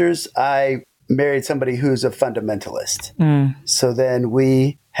abusers, I married somebody who's a fundamentalist. So then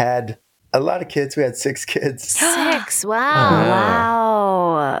we had a lot of kids. We had 6 kids. 6. Wow.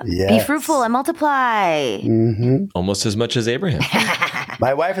 Wow. Yes. Be fruitful and multiply. Mm-hmm. Almost as much as Abraham.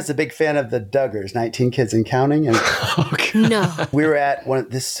 My wife is a big fan of the Duggars, 19 Kids and Counting. And No. we were at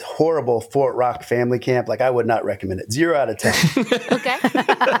this horrible Fort Rock family camp. Like, I would not recommend it. 0 out of 10. Okay.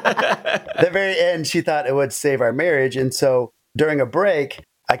 At the very end, she thought it would save our marriage. And so during a break,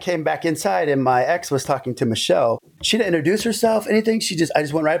 I came back inside and my ex was talking to Michelle. She didn't introduce herself, anything. I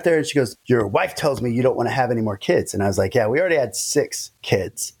just went right up there and she goes, your wife tells me you don't want to have any more kids. And I was like, yeah, we already had 6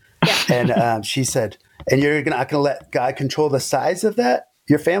 kids. Yeah. And she said, and you're not going to let God control the size of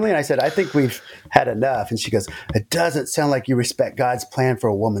your family? And I said, I think we've had enough. And she goes, it doesn't sound like you respect God's plan for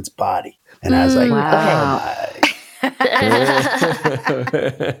a woman's body. And I was like, Wow. oh my.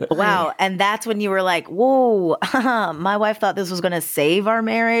 Wow. And that's when you were like, whoa, my wife thought this was going to save our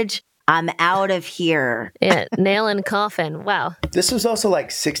marriage. I'm out of here. Yeah, nail in coffin. Wow. This was also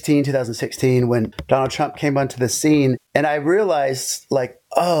like 2016, when Donald Trump came onto the scene. And I realized, like,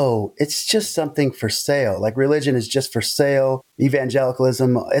 oh, it's just something for sale. Like, religion is just for sale.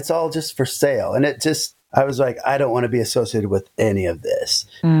 Evangelicalism, it's all just for sale. And I was like, I don't want to be associated with any of this.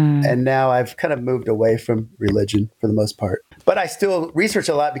 And now I've kind of moved away from religion for the most part. But I still research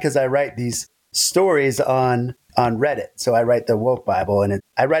a lot because I write these stories on Reddit. So I write the Woke Bible, and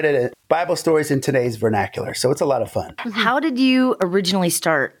I write it in Bible stories in today's vernacular. So it's a lot of fun. How did you originally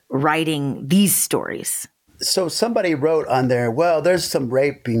start writing these stories? So somebody wrote on there, well, there's some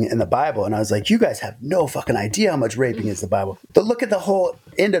raping in the Bible. And I was like, you guys have no fucking idea how much raping is in the Bible. But look at the whole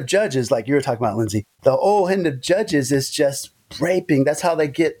end of Judges, like you were talking about, Lindsay. The whole end of Judges is just raping. That's how they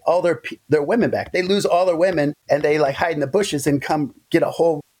get all their women back. They lose all their women and they like hide in the bushes and come get a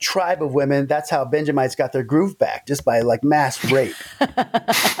whole tribe of women. That's how Benjamites got their groove back, just by like mass rape.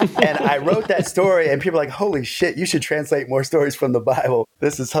 And I wrote that story and people are like, holy shit, you should translate more stories from the Bible.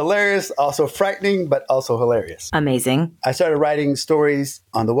 This is hilarious, also frightening, but also hilarious. Amazing. I started writing stories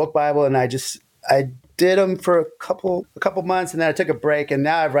on the Woke Bible, and I did them for a couple months, and then I took a break, and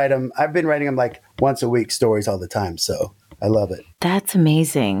now I've been writing them like once a week, stories all the time. So I love it. That's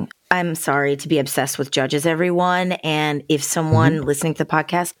amazing. I'm sorry to be obsessed with Judges, everyone. And if someone listening to the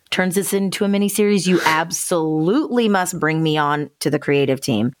podcast turns this into a miniseries, you absolutely must bring me on to the creative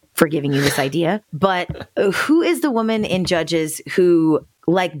team for giving you this idea. But who is the woman in Judges who,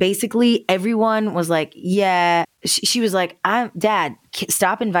 like, basically everyone was like, yeah, she was like, Dad,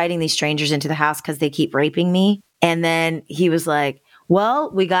 stop inviting these strangers into the house because they keep raping me. And then he was like,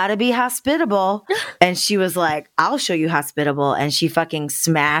 well, we got to be hospitable. And she was like, I'll show you hospitable. And she fucking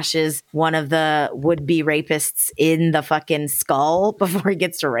smashes one of the would-be rapists in the fucking skull before he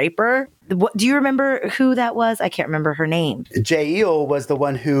gets to rape her. Do you remember who that was? I can't remember her name. Jael was the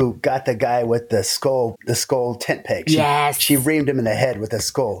one who got the guy with the skull tent peg. She reamed him in the head with a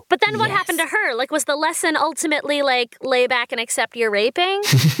skull. But then what happened to her? Like, was the lesson ultimately like, lay back and accept your raping?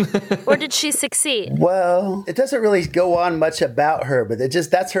 Or did she succeed? Well, it doesn't really go on much about her, but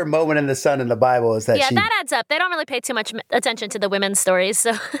that's her moment in the sun in the Bible, is that that adds up. They don't really pay too much attention to the women's stories.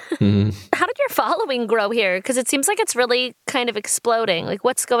 So how did your following grow here? Because it seems like it's really kind of exploding. Like,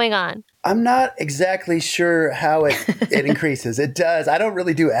 what's going on? I'm not exactly sure how it increases. It does. I don't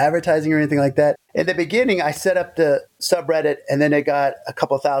really do advertising or anything like that. In the beginning, I set up the subreddit and then it got a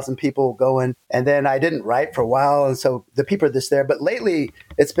couple thousand people going. And then I didn't write for a while. And so the people are just there. But lately,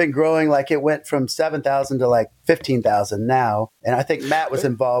 it's been growing. Like it went from 7,000 to like 15,000 now. And I think Matt was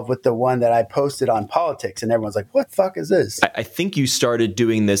involved with the one that I posted on politics. And everyone's like, what the fuck is this? I think you started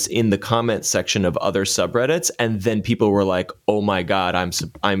doing this in the comment section of other subreddits. And then people were like, oh my God,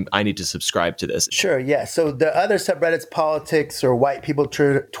 I need to subscribe to this. Sure, yeah. So the other subreddits, politics or white people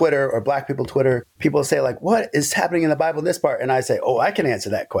Twitter or black people Twitter, people say like, what is happening in the Bible in this part? And I say, oh, I can answer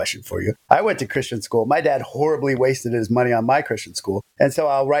that question for you. I went to Christian school. My dad horribly wasted his money on my Christian school. And so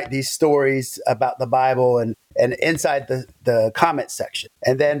I'll write these stories about the Bible and inside the comment section.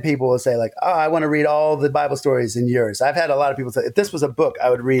 And then people will say like, oh, I want to read all the Bible stories in yours. I've had a lot of people say, if this was a book, I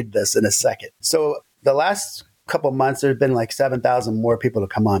would read this in a second. So the last couple months, there's been like 7,000 more people to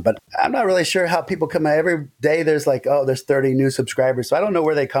come on, but I'm not really sure how people come on. Every day there's like, oh, there's 30 new subscribers. So I don't know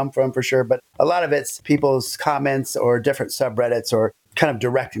where they come from for sure, but a lot of it's people's comments or different subreddits or kind of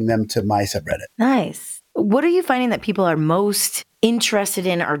directing them to my subreddit. Nice. What are you finding that people are most interested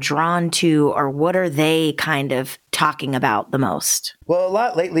in or drawn to, or what are they kind of talking about the most? Well, a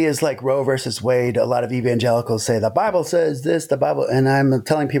lot lately is like Roe versus Wade. A lot of evangelicals say the Bible says this, the Bible. And I'm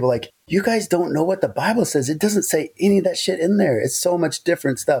telling people like, you guys don't know what the Bible says. It doesn't say any of that shit in there. It's so much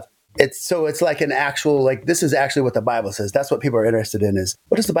different stuff. It's like an actual, like, this is actually what the Bible says. That's what people are interested in is,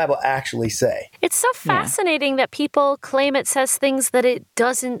 what does the Bible actually say? It's so fascinating that people claim it says things that it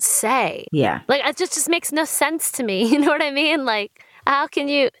doesn't say. Yeah. Like, it just makes no sense to me. You know what I mean? Like, how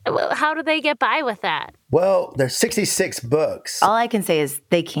do they get by with that? Well, there's 66 books. All I can say is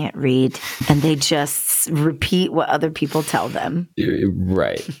they can't read and they just repeat what other people tell them.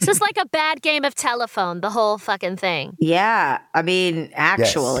 Right. It's just like a bad game of telephone, the whole fucking thing. Yeah. I mean,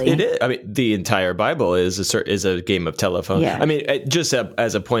 actually. Yes. It is. I mean, the entire Bible is a game of telephone. Yeah. I mean, just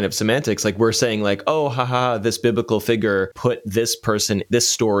as a point of semantics, like we're saying like, oh, haha, this biblical figure put this person, this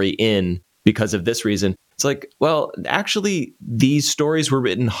story in because of this reason. It's like, well, actually, these stories were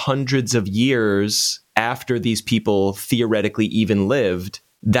written hundreds of years after these people theoretically even lived.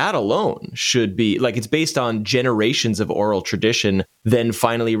 That alone should be like, it's based on generations of oral tradition, then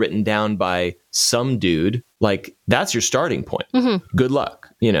finally written down by some dude. Like, that's your starting point. Mm-hmm. Good luck,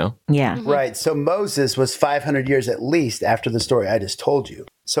 you know? Yeah. Mm-hmm. Right. So Moses was 500 years at least after the story I just told you.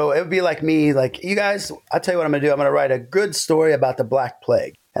 So it would be like me, like, you guys, I'll tell you what I'm going to do. I'm going to write a good story about the Black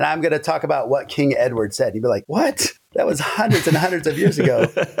Plague. And I'm going to talk about what King Edward said. You'd be like, what? That was hundreds and hundreds of years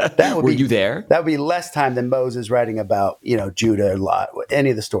ago. Were you there? That would be less time than Moses writing about, Judah, Lot, any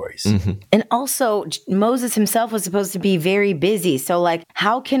of the stories. Mm-hmm. And also, Moses himself was supposed to be very busy. So, like,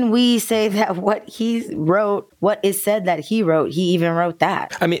 how can we say that what he wrote, what is said that he wrote, he even wrote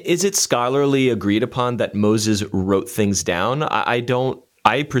that? I mean, is it scholarly agreed upon that Moses wrote things down?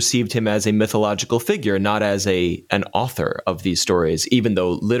 I perceived him as a mythological figure, not as an author of these stories, even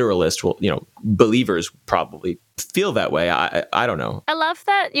though literalists believers probably feel that way. I don't know. I love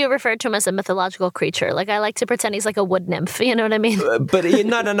that you referred to him as a mythological creature. Like, I like to pretend he's like a wood nymph. You know what I mean? But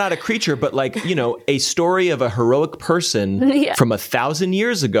not a creature, but like, a story of a heroic person from 1,000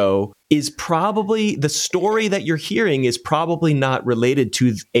 years ago is probably, the story that you're hearing is probably not related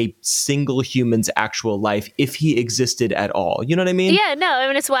to a single human's actual life if he existed at all. You know what I mean? Yeah, no, I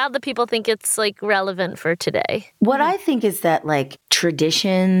mean, it's wild that people think it's like relevant for today. What I think is that like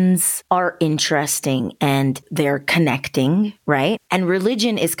traditions are interesting and they're connecting, right? And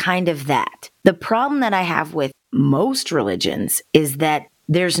religion is kind of that. The problem that I have with most religions is that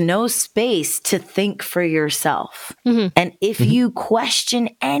there's no space to think for yourself. Mm-hmm. And if you question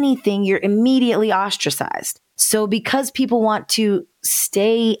anything, you're immediately ostracized. So because people want to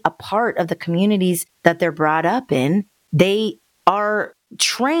stay a part of the communities that they're brought up in, they are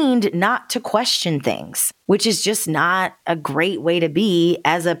trained not to question things, which is just not a great way to be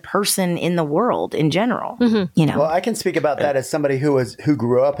as a person in the world in general. Mm-hmm. Well, I can speak about that as somebody who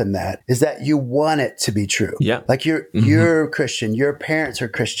grew up in that, is that you want it to be true. Yeah. Like you're Christian, your parents are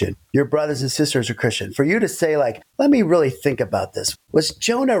Christian, your brothers and sisters are Christian. For you to say like, let me really think about this. Was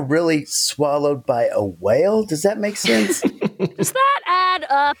Jonah really swallowed by a whale? Does that make sense? Does that add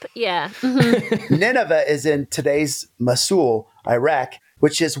up? Yeah. Mm-hmm. Nineveh is in today's Mosul, Iraq,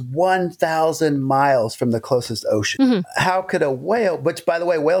 which is 1,000 miles from the closest ocean. Mm-hmm. How could a whale, which by the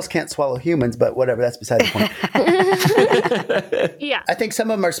way, whales can't swallow humans, but whatever, that's beside the point. Yeah. I think some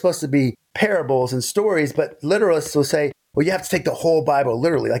of them are supposed to be parables and stories, but literalists will say, well, you have to take the whole Bible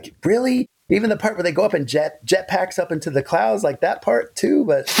literally. Like, really? Even the part where they go up in jetpacks up into the clouds, like that part too?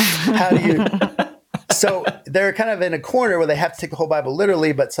 But how do you... So they're kind of in a corner where they have to take the whole Bible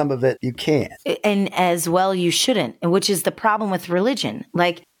literally, but some of it you can't. And as well, you shouldn't, which is the problem with religion.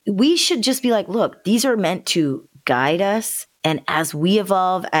 Like, we should just be like, look, these are meant to guide us. And as we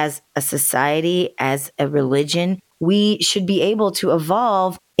evolve as a society, as a religion, we should be able to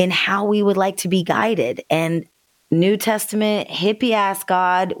evolve in how we would like to be guided. And New Testament hippie ass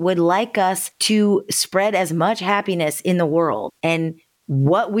God would like us to spread as much happiness in the world. And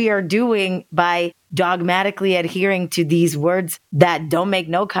what we are doing by dogmatically adhering to these words that don't make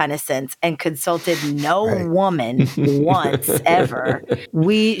no kind of sense and consulted no woman once ever,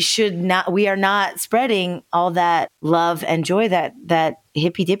 we are not spreading all that love and joy that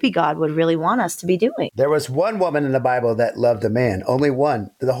hippy dippy God would really want us to be doing. There was one woman in the Bible that loved a man. Only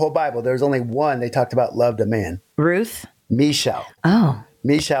one. The whole Bible, there's only one they talked about loved a man. Ruth? Michal. Oh.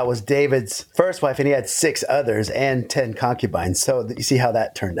 Michal was David's first wife, and he had 6 others and 10 concubines. So you see how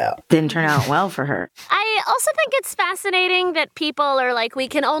that turned out. Didn't turn out well for her. I also think it's fascinating that people are like, we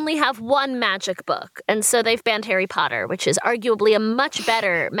can only have one magic book. And so they've banned Harry Potter, which is arguably a much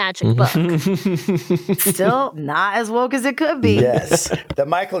better magic book. Still not as woke as it could be. Yes. The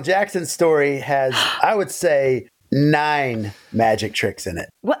Michael Jackson story has, I would say, 9 magic tricks in it.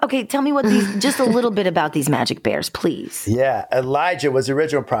 Okay, tell me just a little bit about these magic bears, please. Yeah. Elijah was the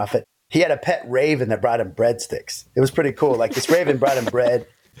original prophet. He had a pet raven that brought him breadsticks. It was pretty cool. Like, this raven brought him bread.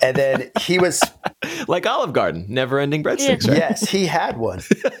 And then he was like Olive Garden, never-ending breadsticks, right? Yes, he had one.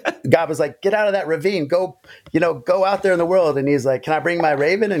 God was like, get out of that ravine. Go out there in the world. And he's like, can I bring my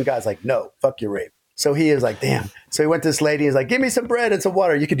raven? And God's like, no, fuck your raven. So he is like, damn. So he went to this lady. He's like, give me some bread and some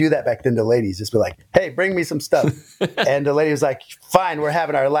water. You could do that back then to ladies. Just be like, hey, bring me some stuff. And the lady was like, fine, we're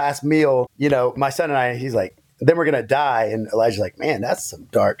having our last meal. My son and I, he's like, then we're going to die. And Elijah's like, man, that's some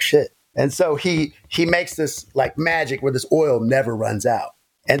dark shit. And so he makes this like magic where this oil never runs out.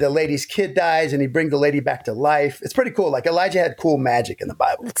 And the lady's kid dies, and he brings the lady back to life. It's pretty cool. Like, Elijah had cool magic in the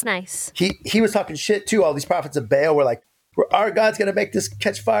Bible. That's nice. He was talking shit too. All these prophets of Baal were like, our God's going to make this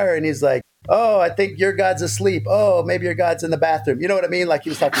catch fire. And he's like, oh, I think your God's asleep. Oh, maybe your God's in the bathroom. You know what I mean? Like, he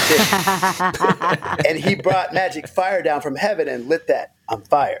was talking shit. And he brought magic fire down from heaven and lit that on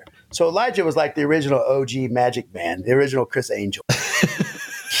fire. So Elijah was like the original OG magic man, the original Chris Angel.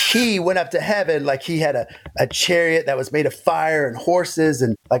 He went up to heaven, like he had a chariot that was made of fire and horses,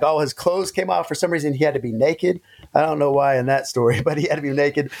 and like all his clothes came off. For some reason, he had to be naked. I don't know why in that story, but he had to be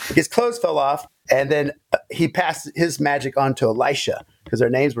naked. His clothes fell off, and then he passed his magic on to Elisha because their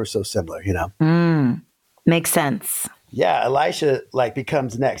names were so similar, Makes sense. Yeah, Elisha like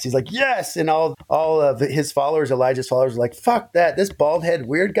becomes next. He's like, yes, and all of his followers, Elijah's followers, are like, fuck that, this bald head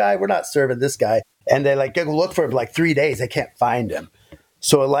weird guy, we're not serving this guy. And they like go look for him for like 3 days. They can't find him.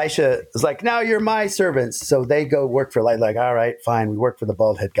 So Elisha is like, now you're my servants. So they go work for Elijah, like, all right, fine, we work for the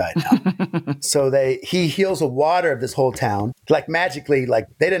bald head guy now. So he heals the water of this whole town, like magically, like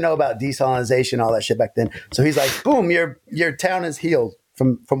they didn't know about desalinization, all that shit back then. So he's like, boom, your town is healed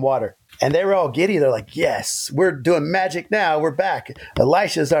from water. And they were all giddy. They're like, yes, we're doing magic now. We're back.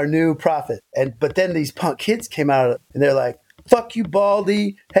 Elisha's our new prophet. But then these punk kids came out and they're like, fuck you,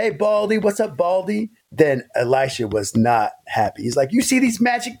 Baldy. Hey, Baldy, what's up, Baldy? Then Elisha was not happy. He's like, you see these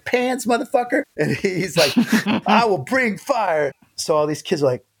magic pants, motherfucker? And he's like, I will bring fire. So all these kids are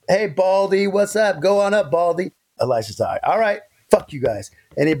like, hey, Baldy, what's up? Go on up, Baldy. Elisha's like, all right, fuck you guys.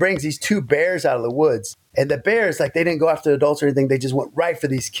 And he brings these 2 bears out of the woods. And the bears, like, they didn't go after adults or anything. They just went right for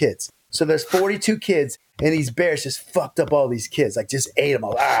these kids. So there's 42 kids, and these bears just fucked up all these kids, like just ate them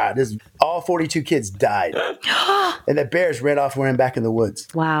all. All 42 kids died. And the bears ran off and ran back in the woods.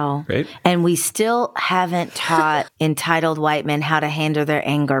 Wow. Great. And we still haven't taught entitled white men how to handle their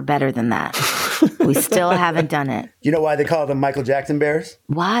anger better than that. We still haven't done it. You know why they call them Michael Jackson bears?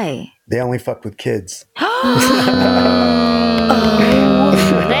 Why? They only fuck with kids.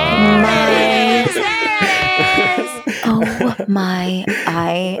 Oh my,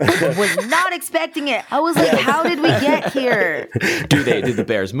 I was not expecting it. I was like, how did we get here? Did the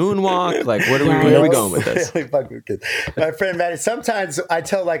bears moonwalk? Like, where are we going with this? Really fuck with kids. My friend Maddie, sometimes I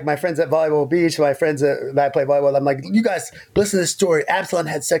tell like my friends at Volleyball Beach, my friends that I play volleyball, I'm like, you guys listen to this story. Absalom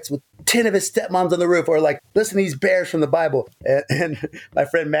had sex with 10 of his stepmoms on the roof, or like, listen to these bears from the Bible. And my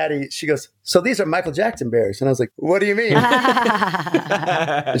friend Maddie, she goes, so these are Michael Jackson bears. And I was like, what do you mean?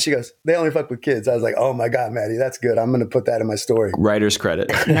 And she goes, they only fuck with kids. I was like, oh my God, Maddie, that's good. I'm going to put that in my story. Writer's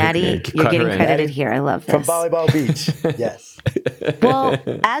credit. Maddie, you're getting credited here. I love this. From Volleyball Beach. Yes. Well,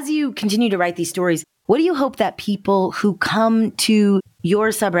 as you continue to write these stories, what do you hope that people who come to your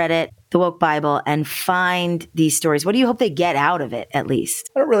subreddit the Woke Bible and find these stories? What do you hope they get out of it, at least?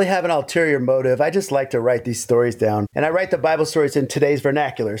 I don't really have an ulterior motive. I just like to write these stories down. And I write the Bible stories in today's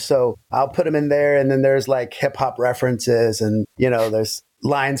vernacular. So I'll put them in there, and then there's like hip hop references, and, there's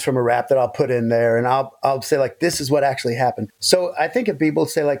lines from a rap that I'll put in there, and I'll say like, this is what actually happened. So I think if people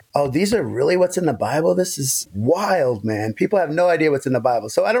say like, oh, these are really what's in the Bible, this is wild, man. People have no idea what's in the Bible.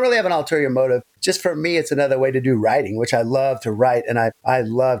 So I don't really have an ulterior motive. Just for me, it's another way to do writing, which I love to write, and I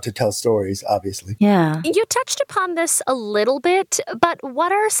love to tell stories, obviously. Yeah. You touched upon this a little bit, but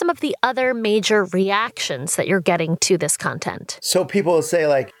what are some of the other major reactions that you're getting to this content? So people will say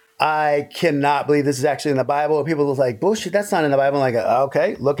like, I cannot believe this is actually in the Bible. People will like, bullshit, that's not in the Bible. I'm like,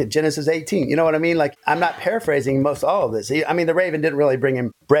 okay, look at Genesis 18. You know what I mean? Like, I'm not paraphrasing most all of this. The raven didn't really bring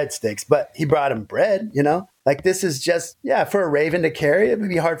him breadsticks, but he brought him bread, Like, this is just, for a raven to carry, it would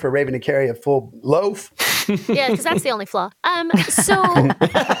be hard for a raven to carry a full loaf. Yeah, because that's the only flaw. So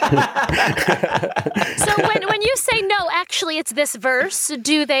when you say, no, actually, it's this verse,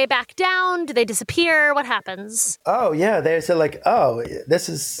 do they back down? Do they disappear? What happens? Oh, yeah. They said like, oh, this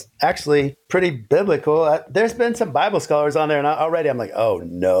is actually pretty biblical. There's been some Bible scholars on there, and already I'm like, oh,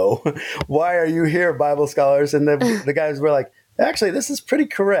 no. Why are you here, Bible scholars? And the guys were like, actually, this is pretty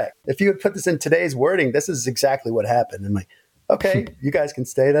correct. If you would put this in today's wording, this is exactly what happened. I'm like, okay, you guys can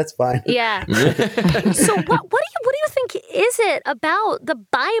stay. That's fine. Yeah. So what do you think is it about the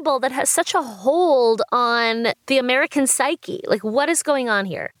Bible that has such a hold on the American psyche? Like, what is going on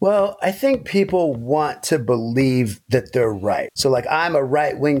here? Well, I think people want to believe that they're right. So like, I'm a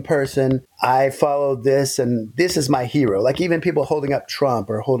right-wing person. I follow this, and this is my hero. Like, even people holding up Trump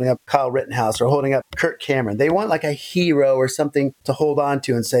or holding up Kyle Rittenhouse or holding up Kirk Cameron, they want like a hero or something to hold on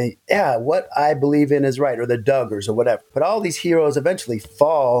to and say, yeah, what I believe in is right, or the Duggars or whatever. But all these heroes eventually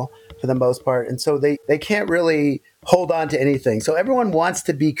fall for the most part. And so they can't really hold on to anything. So everyone wants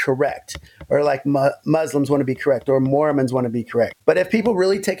to be correct, or like Muslims want to be correct, or Mormons want to be correct. But if people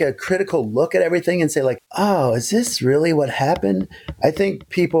really take a critical look at everything and say like, oh, is this really what happened? I think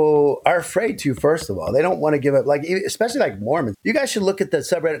people are afraid to, first of all. They don't want to give up, like, especially like Mormons. You guys should look at the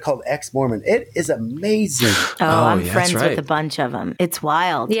subreddit called Ex-Mormon. It is amazing. I'm friends with a bunch of them. It's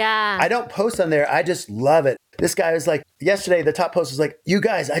wild. Yeah. I don't post on there. I just love it. This guy was like, yesterday, the top post was like, you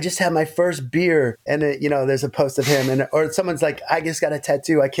guys, I just had my first beer. And, there's a post of him. Or someone's like, I just got a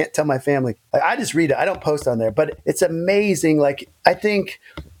tattoo. I can't tell my family. Like, I just read it. I don't post on there. But it's amazing. Like, I think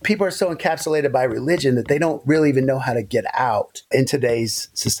people are so encapsulated by religion that they don't really even know how to get out in today's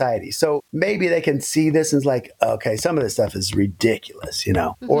society. So maybe they can see this and it's like, okay, some of this stuff is ridiculous,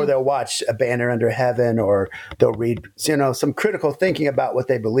 or they'll watch A Banner Under Heaven, or they'll read, some critical thinking about what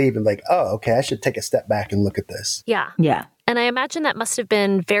they believe and like, oh, okay, I should take a step back and look at this. Yeah. Yeah. And I imagine that must have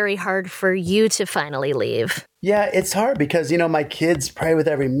been very hard for you to finally leave. Yeah, it's hard because, my kids pray with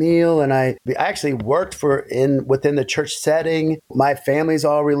every meal, and I actually worked within the church setting. My family's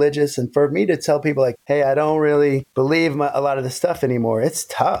all religious, and for me to tell people like, hey, I don't really believe a lot of this stuff anymore, it's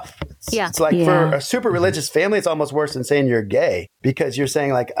tough. It's like for a super religious family, it's almost worse than saying you're gay, because you're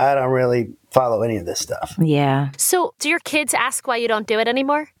saying like, I don't really follow any of this stuff. Yeah. So do your kids ask why you don't do it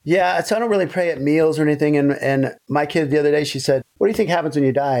anymore? Yeah, so I don't really pray at meals or anything. And my kid the other day, she said, what do you think happens when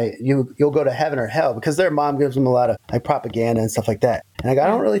you die? You'll go to heaven or hell? Because their mom gives them a lot of like propaganda and stuff like that. And I go, I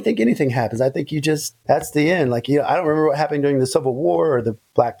don't really think anything happens. I think that's the end. Like, I don't remember what happened during the Civil War or the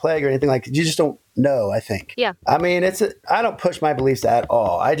Black Plague or anything. Like, you just don't know, I think. Yeah. I mean, I don't push my beliefs at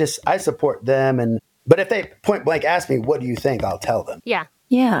all. I support them. But if they point blank ask me, what do you think? I'll tell them. Yeah.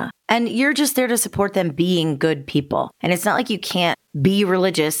 Yeah. And you're just there to support them being good people. And it's not like you can't be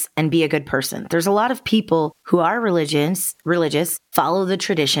religious and be a good person. There's a lot of people who are religious, follow the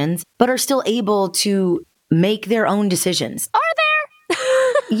traditions, but are still able to make their own decisions. Are there?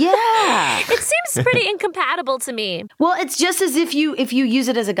 Yeah. It seems pretty incompatible to me. Well, it's just as if you use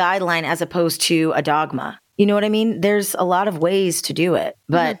it as a guideline as opposed to a dogma. You know what I mean? There's a lot of ways to do it,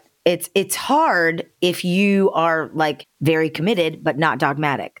 but it's hard if you are like very committed, but not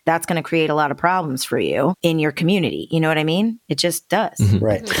dogmatic. That's going to create a lot of problems for you in your community. You know what I mean? It just does. Mm-hmm.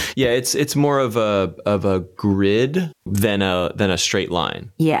 Right. Yeah. It's more of a grid than a straight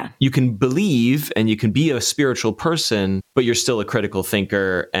line. Yeah. You can believe and you can be a spiritual person, but you're still a critical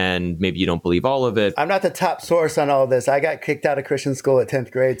thinker and maybe you don't believe all of it. I'm not the top source on all this. I got kicked out of Christian school at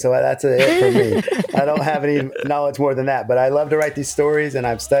 10th grade. So that's it for me. I don't have any knowledge more than that, but I love to write these stories and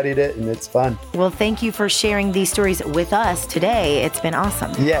I've studied it and it's fun. Well, thank you for sharing these stories with us today. It's been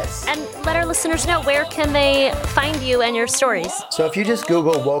awesome. Yes. And let our listeners know, where can they find you and your stories? So if you just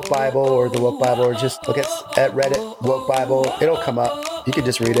Google Woke Bible or the Woke Bible, or just look at Reddit, Woke Bible, it'll come up. You can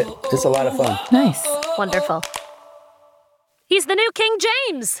just read it. It's a lot of fun. Nice. Wonderful. He's the new King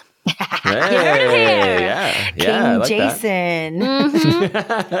James. Hey, You heard it here. Yeah, King I like Jason.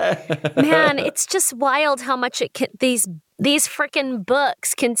 that. Man, it's just wild how much these frickin'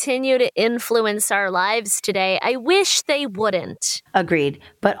 books continue to influence our lives today. I wish they wouldn't. Agreed.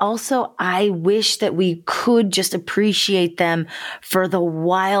 But also, I wish that we could just appreciate them for the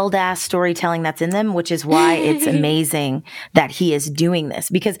wild ass storytelling that's in them, which is why it's amazing that he is doing this.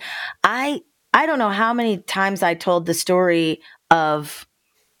 Because I don't know how many times I told the story of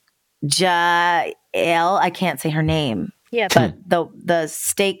Jael. I can't say her name. Yeah, But the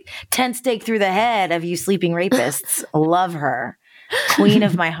stake, 10 stake through the head of you sleeping rapists. Love her. Queen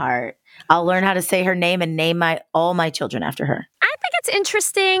of my heart. I'll learn how to say her name and name all my children after her. I think it's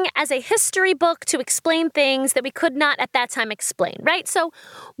interesting as a history book to explain things that we could not at that time explain, right? So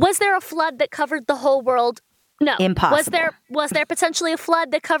was there a flood that covered the whole world? No. Impossible. Was there potentially a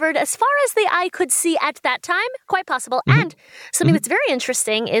flood that covered as far as the eye could see at that time? Quite possible. And something that's very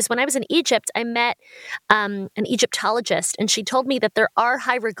interesting is when I was in Egypt, I met an Egyptologist, and she told me that there are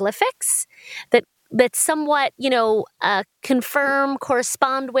hieroglyphics that somewhat,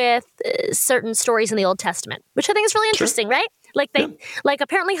 correspond with certain stories in the Old Testament, which I think is really interesting, right? Like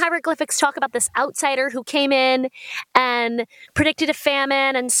apparently hieroglyphics talk about this outsider who came in and predicted a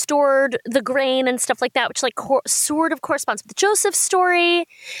famine and stored the grain and stuff like that, which sort of corresponds with Joseph's story.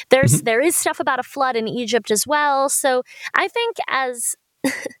 There is stuff about a flood in Egypt as well. So I think as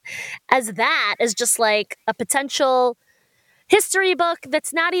that is just like a potential history book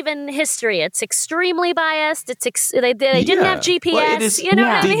that's not even history. It's extremely biased. They didn't have GPS. Well, it is, you know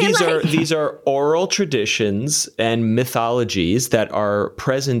what I mean? These are oral traditions and mythologies that are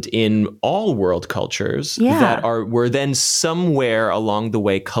present in all world cultures that were then somewhere along the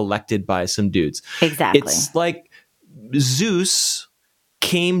way collected by some dudes. Exactly. It's like Zeus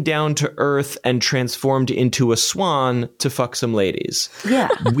came down to earth and transformed into a swan to fuck some ladies. Yeah.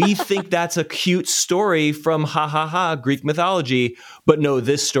 We think that's a cute story from Greek mythology, but no,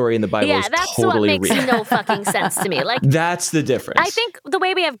 this story in the Bible is totally real. Yeah, that's what makes no fucking sense to me. Like, that's the difference. I think the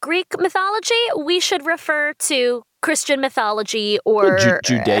way we have Greek mythology, we should refer to Christian mythology or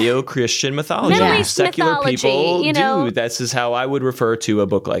Judeo-Christian mythology. Middle East secular mythology, people do. This is how I would refer to a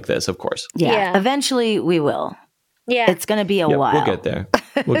book like this, of course. Yeah. Eventually we will. Yeah. It's going to be a while. We'll get there.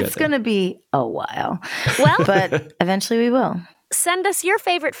 It's going to be a while. Well, but eventually we will. Send us your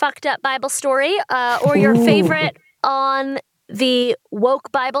favorite fucked up Bible story or your favorite on the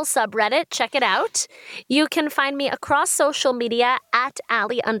Woke Bible subreddit. Check it out. You can find me across social media at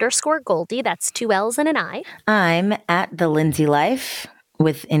Allie_Goldie. That's 2 L's and an I. I'm at the Lindsay Life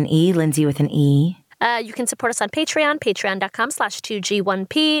with an E, Lindsay with an E. You can support us on Patreon,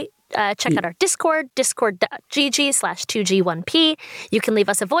 patreon.com/2G1P. Check out our Discord, discord.gg/2G1P. You can leave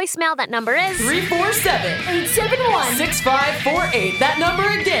us a voicemail. That number is 347-871-6548. That number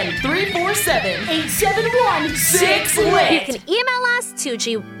again, 347-871-6LIT. You can email us,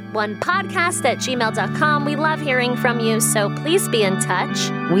 2G1podcast@gmail.com. We love hearing from you, so please be in touch.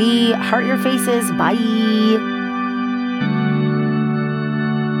 We heart your faces. Bye.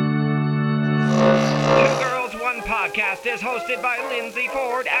 Podcast is hosted by Lindsay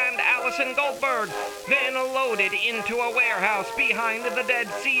Ford and Allison Goldberg, then loaded into a warehouse behind the Dead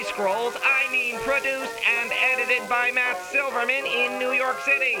Sea Scrolls, produced and edited by Matt Silverman in New York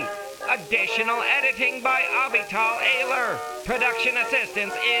City. Additional editing by Avital Ayler. Production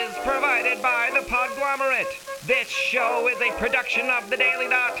assistance is provided by the Podglomerate. This show is a production of The Daily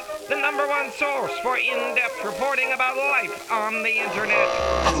Dot, the #1 source for in-depth reporting about life on the internet.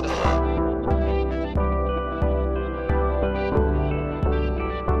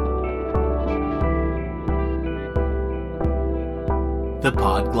 The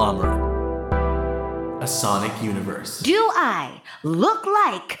Podglomerate. A sonic universe. Do I look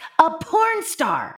like a porn star?